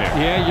ball in there.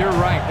 Yeah, you're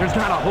right. There's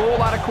not a whole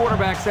lot of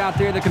quarterbacks out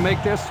there that can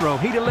make this throw.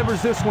 He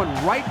delivers this one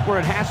right where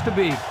it has to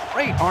be.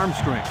 Great arm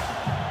strength.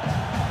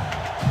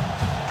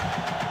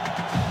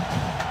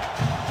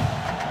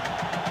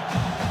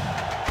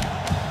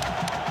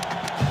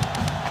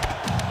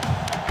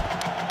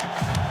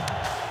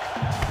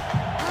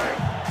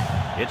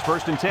 It's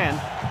 1st and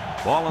 10.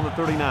 Ball on the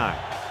 39.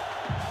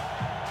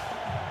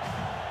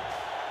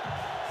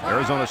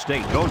 Arizona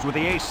State goes with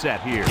the ace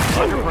set here.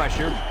 Under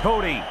pressure.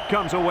 Cody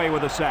comes away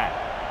with a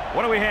sack.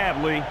 What do we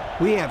have, Lee?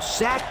 We have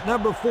sack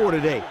number 4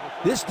 today.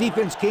 This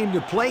defense came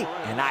to play,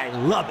 and I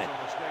love it.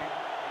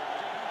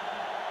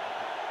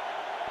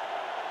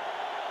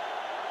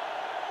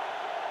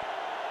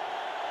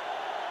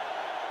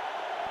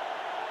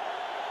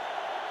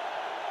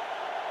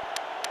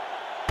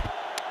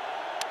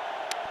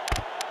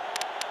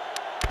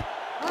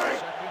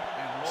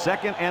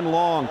 Second and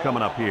long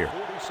coming up here.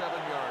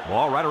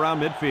 Ball right around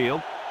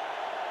midfield.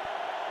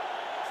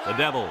 The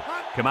Devils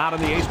come out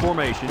in the ace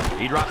formation.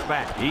 He drops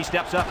back. He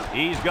steps up.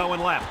 He's going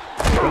left.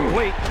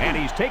 Complete, and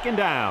he's taken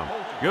down.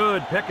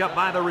 Good pickup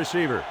by the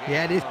receiver.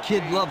 Yeah, this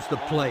kid loves to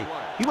play.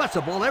 He wants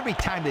the ball every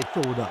time they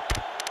throw it up.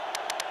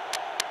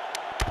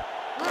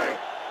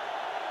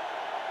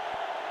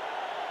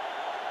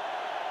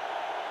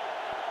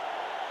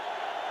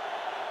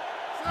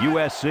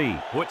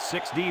 USC puts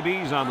 6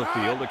 DBs on the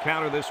field to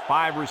counter this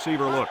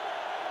 5-receiver look.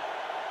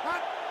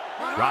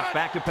 Drops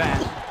back to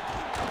pass.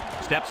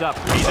 Steps up.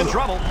 He's in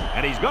trouble,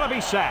 and he's going to be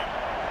sacked.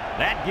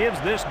 That gives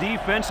this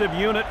defensive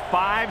unit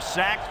 5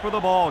 sacks for the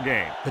ball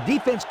game. The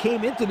defense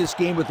came into this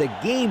game with a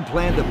game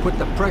plan to put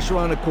the pressure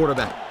on the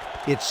quarterback.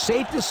 It's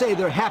safe to say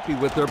they're happy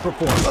with their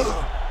performance.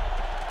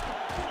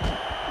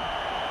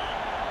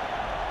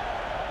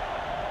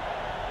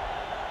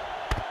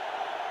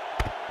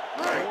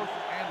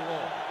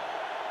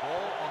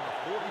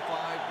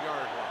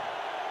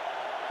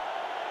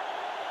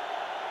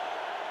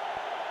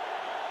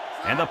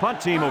 And the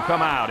punt team will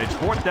come out. It's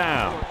 4th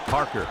down.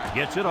 Parker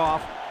gets it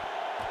off.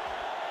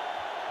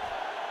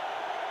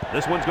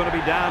 This one's going to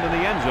be down in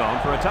the end zone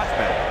for a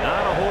touchback.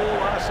 Not a whole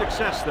lot of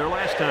success their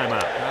last time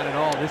out. Not at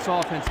all. This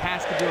offense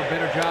has to do a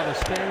better job of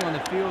staying on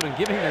the field and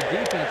giving their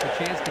defense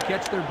a chance to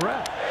catch their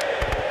breath.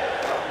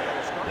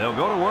 They'll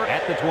go to work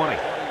at the 20.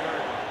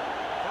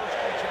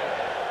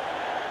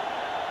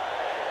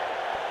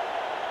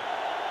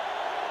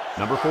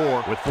 Number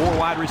 4 with 4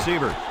 wide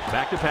receivers.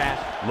 Back to pass.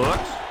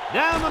 Looks.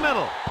 Down the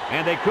middle.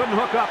 And they couldn't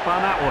hook up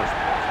on that one.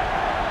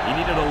 He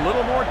needed a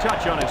little more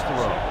touch on his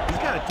throw.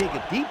 He's got to take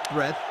a deep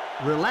breath,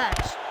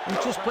 relax, and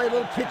just play a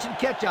little pitch and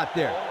catch out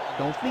there.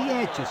 Don't be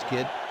anxious,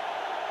 kid.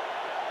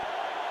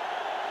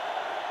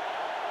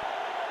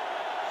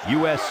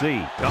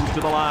 USC comes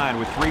to the line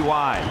with 3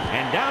 wide.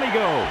 And down he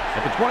goes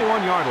at the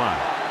 21-yard line.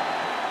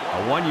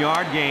 A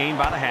 1-yard gain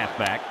by the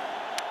halfback.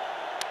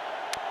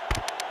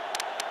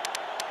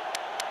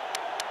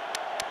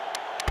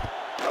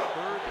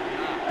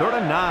 3rd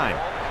and 9.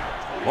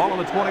 Ball on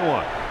the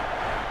 21.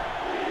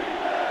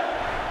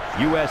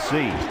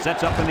 USC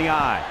sets up in the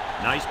I.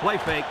 Nice play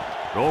fake.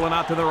 Rolling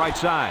out to the right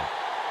side.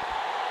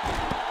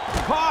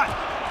 Caught!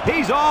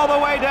 He's all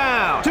the way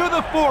down to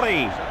the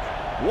 40.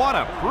 What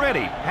a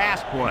pretty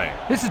pass play.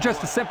 This is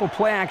just a simple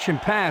play-action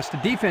pass. The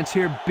defense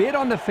here bid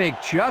on the fake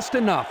just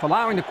enough,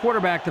 allowing the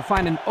quarterback to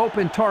find an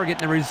open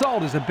target, and the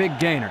result is a big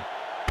gainer.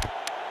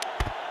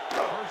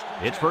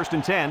 It's 1st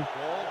and 10.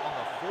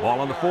 Ball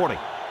on the 40.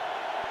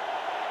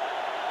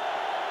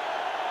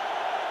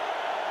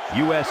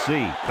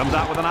 USC comes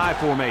out with an I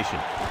formation.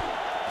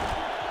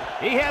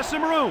 He has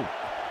some room.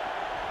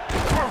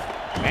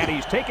 And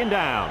he's taken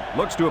down.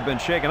 Looks to have been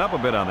shaken up a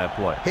bit on that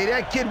play. Hey,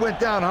 that kid went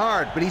down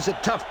hard, but he's a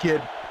tough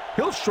kid.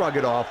 He'll shrug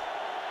it off.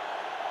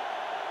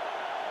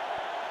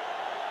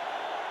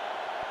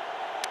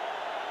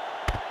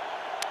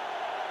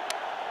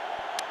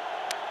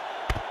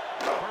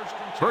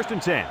 First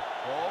and 10.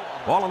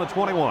 Ball on the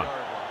 21.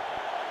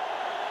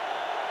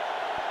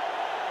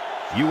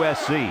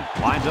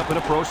 USC lines up in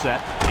a pro set.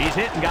 He's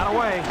hit and got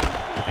away.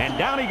 And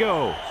down he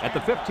goes at the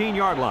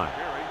 15-yard line.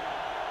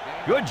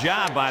 Good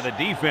job by the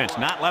defense,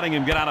 not letting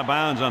him get out of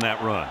bounds on that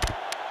run.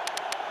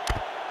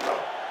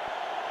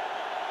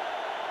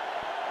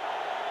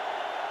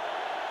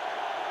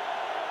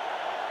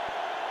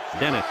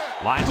 Dennis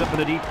lines up in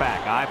the deep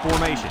back, I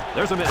formation.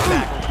 There's a missed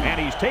tackle, and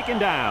he's taken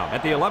down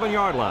at the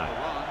 11-yard line.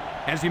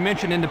 As you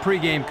mentioned in the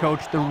pregame,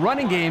 Coach, the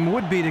running game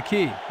would be the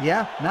key.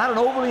 Yeah, not an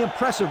overly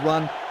impressive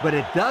run, but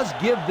it does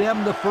give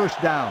them the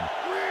first down.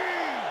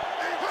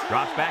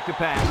 Drops back to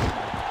pass.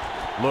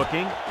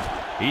 Looking.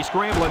 He's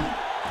scrambling.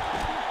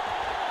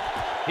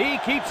 He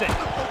keeps it.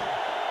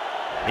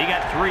 He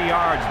got 3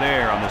 yards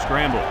there on the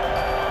scramble.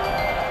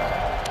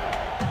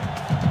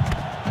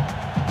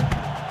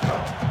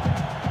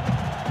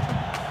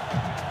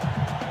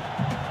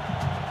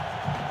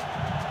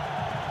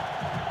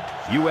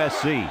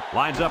 USC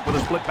lines up with a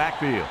split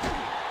backfield.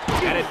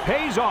 And it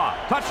pays off.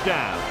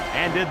 Touchdown.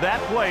 And did that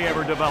play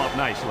ever develop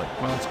nicely?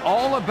 Well, it's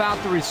all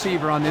about the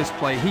receiver on this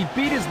play. He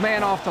beat his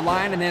man off the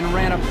line and then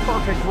ran a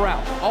perfect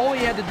route. All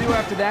he had to do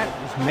after that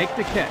was make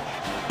the catch.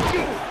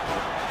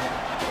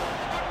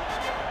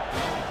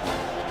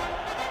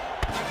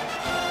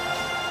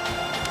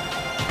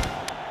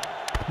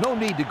 No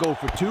need to go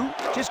for 2.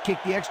 Just kick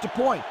the extra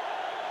point.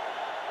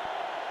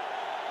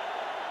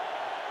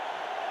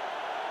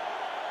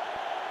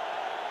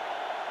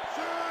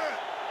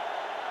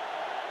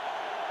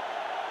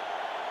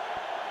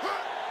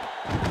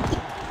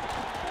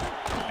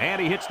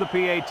 And he hits the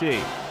PAT.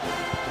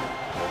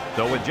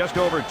 So with just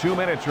over 2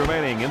 minutes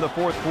remaining in the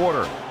 4th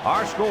quarter,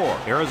 our score,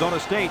 Arizona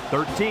State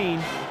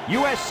 13,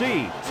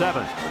 USC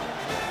 7.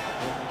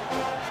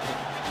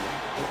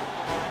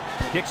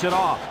 Kicks it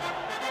off.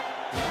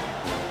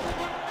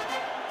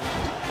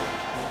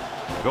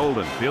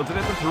 Golden fields it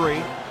at the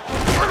 3.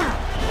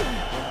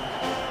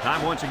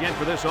 Time once again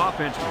for this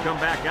offense to come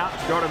back out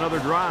and start another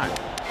drive.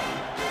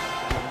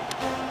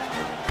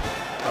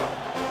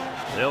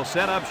 They'll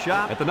set up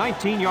shop at the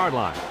 19-yard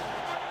line.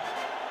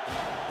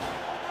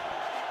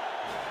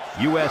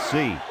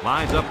 USC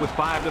lines up with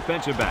 5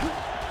 defensive backs.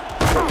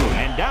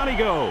 And down he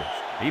goes.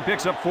 He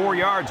picks up 4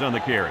 yards on the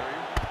carry.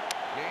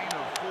 Gain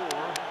of 4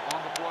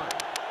 on the play.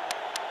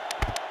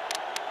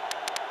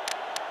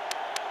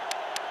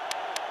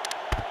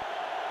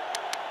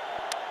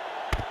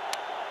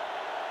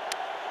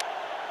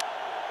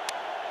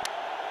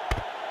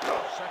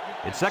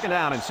 It's 2nd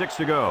down and 6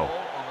 to go.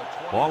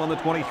 Ball on the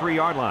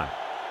 23-yard line.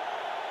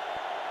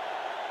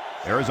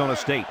 Arizona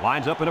State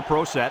lines up in a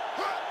pro set.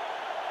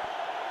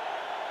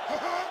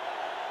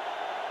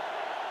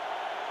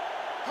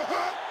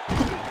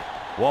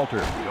 Walter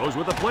goes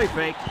with a play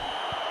fake.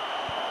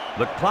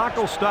 The clock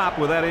will stop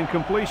with that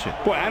incompletion.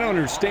 Boy, I don't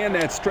understand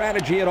that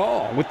strategy at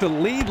all. With the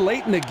lead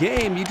late in the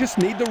game, you just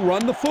need to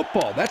run the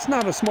football. That's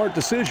not a smart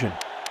decision.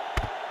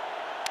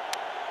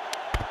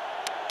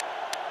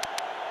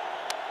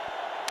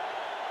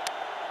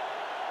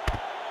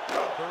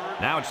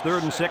 Now it's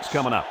 3rd and 6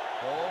 coming up.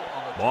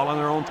 Ball on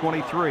their own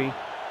 23.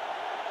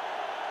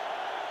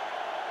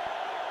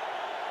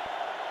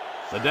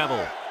 The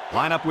Devils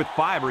line up with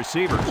 5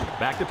 receivers.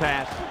 Back to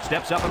pass.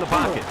 Steps up in the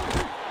pocket.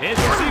 His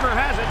receiver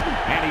has it.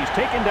 And he's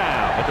taken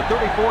down at the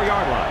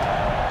 34-yard line.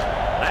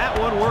 That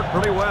one worked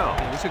pretty well.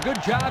 It's a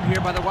good job here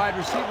by the wide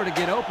receiver to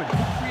get open.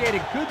 He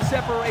created good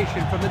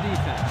separation from the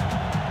defense.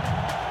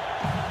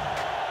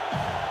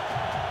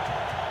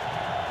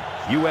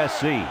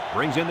 USC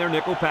brings in their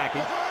nickel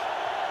package.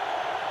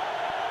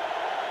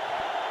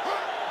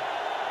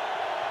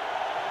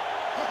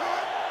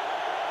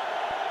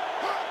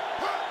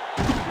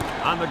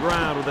 On the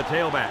ground with the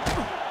tailback.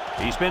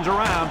 He spins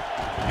around,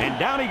 and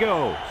down he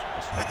goes.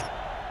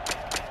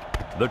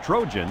 The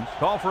Trojans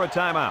call for a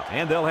timeout,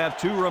 and they'll have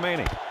 2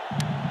 remaining.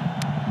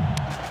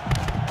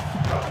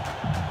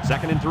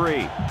 2nd and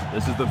 3.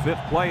 This is the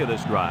 5th play of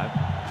this drive.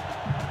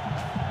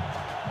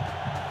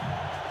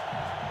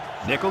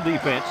 Nickel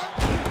defense.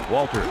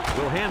 Walter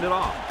will hand it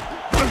off.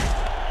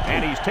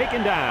 And he's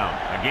taken down.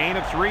 A gain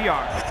of 3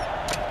 yards.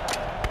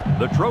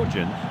 The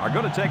Trojans are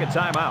going to take a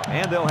timeout,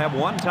 and they'll have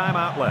one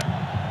timeout left.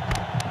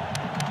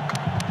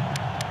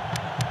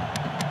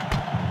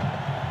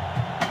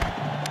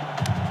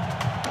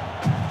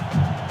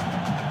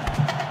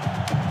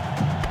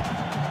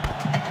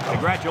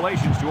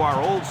 Congratulations to our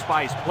Old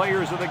Spice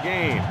players of the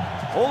game.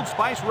 Old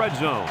Spice Red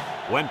Zone,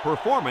 when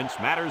performance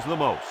matters the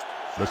most.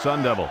 The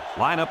Sun Devils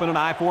line up in an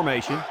I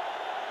formation.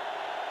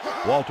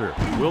 Walter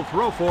will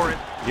throw for it.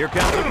 Here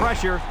comes the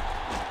pressure.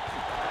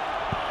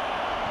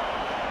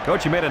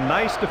 Coach, you made a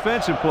nice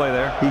defensive play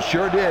there. He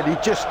sure did. He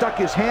just stuck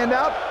his hand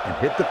out and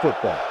hit the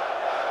football.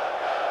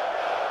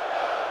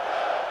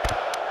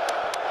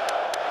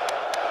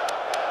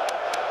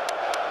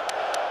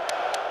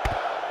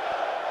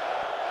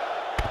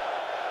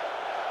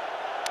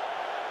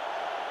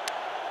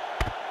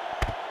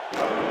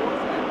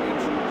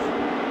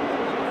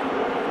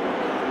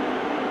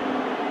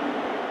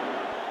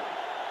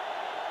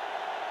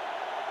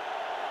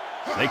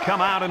 They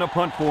come out in a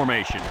punt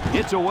formation.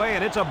 It's away,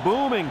 and it's a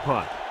booming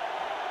punt.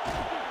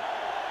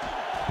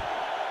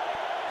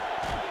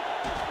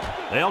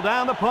 They'll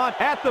down the punt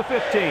at the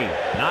 15.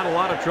 Not a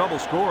lot of trouble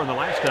scoring the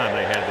last time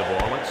they had the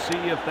ball. Let's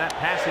see if that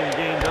passing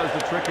game does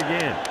the trick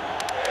again.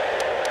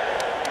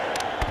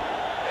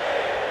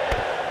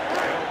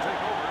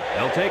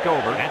 They'll take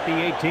over at the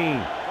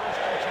 18.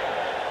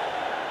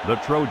 The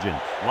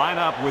Trojans line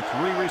up with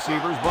 3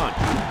 receivers bunch.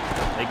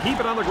 They keep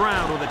it on the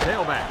ground with a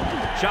tailback.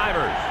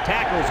 Shivers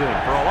tackles him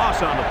for a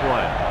loss on the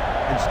play.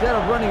 Instead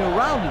of running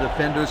around the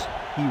defenders,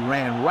 he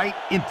ran right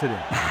into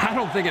them. I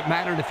don't think it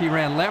mattered if he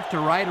ran left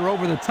or right or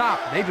over the top.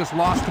 They just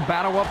lost the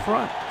battle up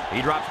front.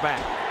 He drops back.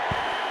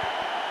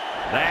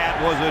 That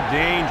was a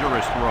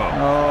dangerous throw.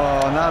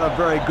 Oh, not a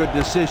very good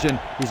decision.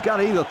 He's got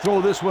to either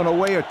throw this one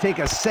away or take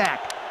a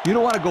sack. You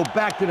don't want to go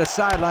back to the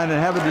sideline and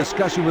have a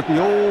discussion with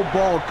the old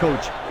ball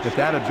coach if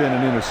that had been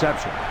an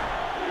interception.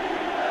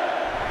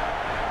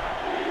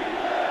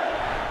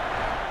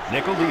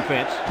 Nickel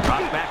defense,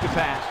 drops back to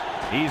pass.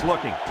 He's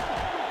looking.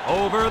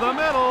 Over the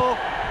middle,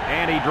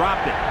 and he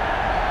dropped it.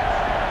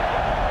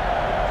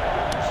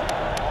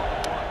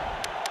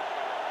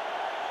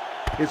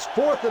 It's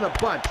 4th and a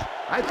bunch.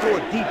 I throw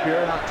it deep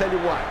here, and I'll tell you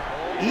what.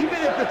 Even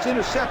if it's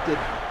intercepted,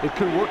 it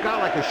could work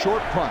out like a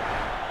short punt.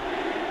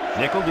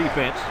 Nickel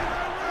defense.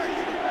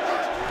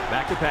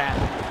 Back to pass.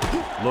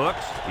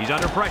 Looks. He's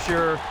under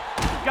pressure.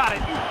 Got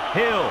it.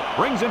 Hill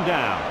brings him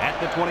down at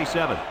the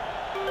 27.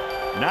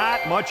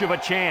 Not much of a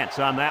chance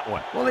on that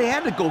one. Well, they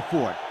had to go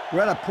for it.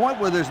 We're at a point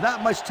where there's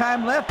not much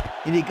time left,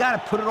 and you got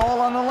to put it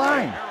all on the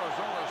line.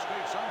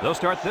 They'll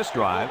start this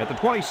drive at the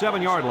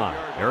 27-yard line.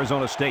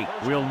 Arizona State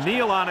will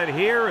kneel on it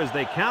here as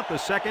they count the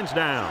seconds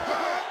down.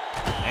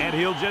 And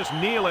he'll just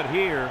kneel it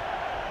here.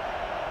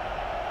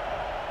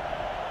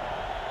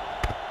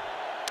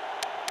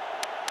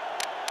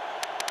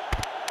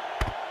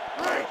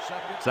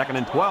 Second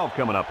and 12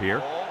 coming up here.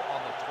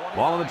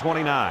 Ball on the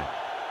 29.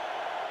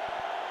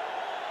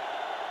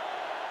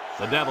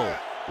 The Devils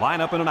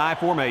line up in an I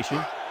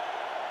formation.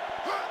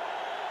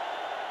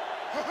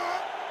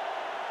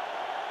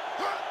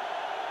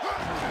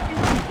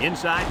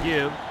 Inside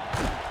give.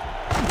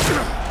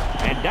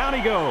 And down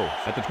he goes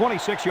at the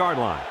 26-yard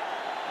line.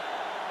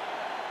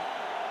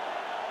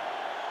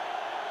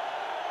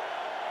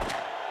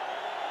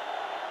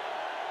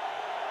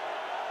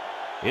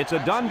 It's a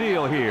done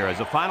deal here as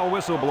the final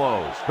whistle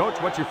blows.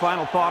 Coach, what's your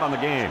final thought on the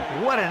game?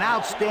 What an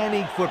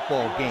outstanding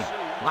football game.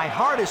 My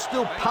heart is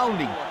still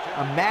pounding.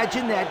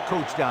 Imagine that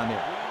coach down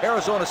there.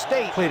 Arizona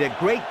State played a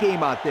great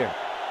game out there.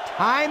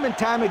 Time and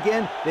time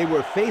again, they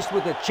were faced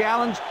with a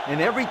challenge,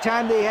 and every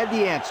time they had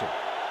the answer.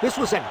 This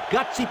was a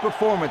gutsy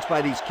performance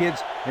by these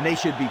kids, and they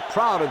should be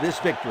proud of this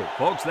victory.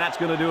 Folks, that's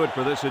going to do it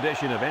for this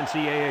edition of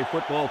NCAA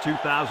Football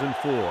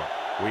 2004.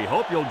 We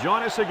hope you'll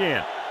join us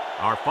again.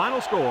 Our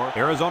final score,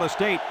 Arizona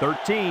State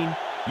 13,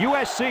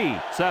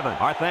 USC 7.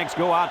 Our thanks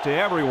go out to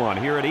everyone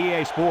here at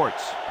EA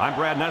Sports. I'm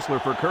Brad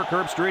Nessler for Kirk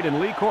Herbstreit and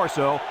Lee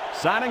Corso,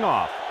 signing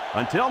off.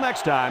 Until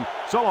next time,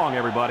 so long,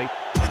 everybody.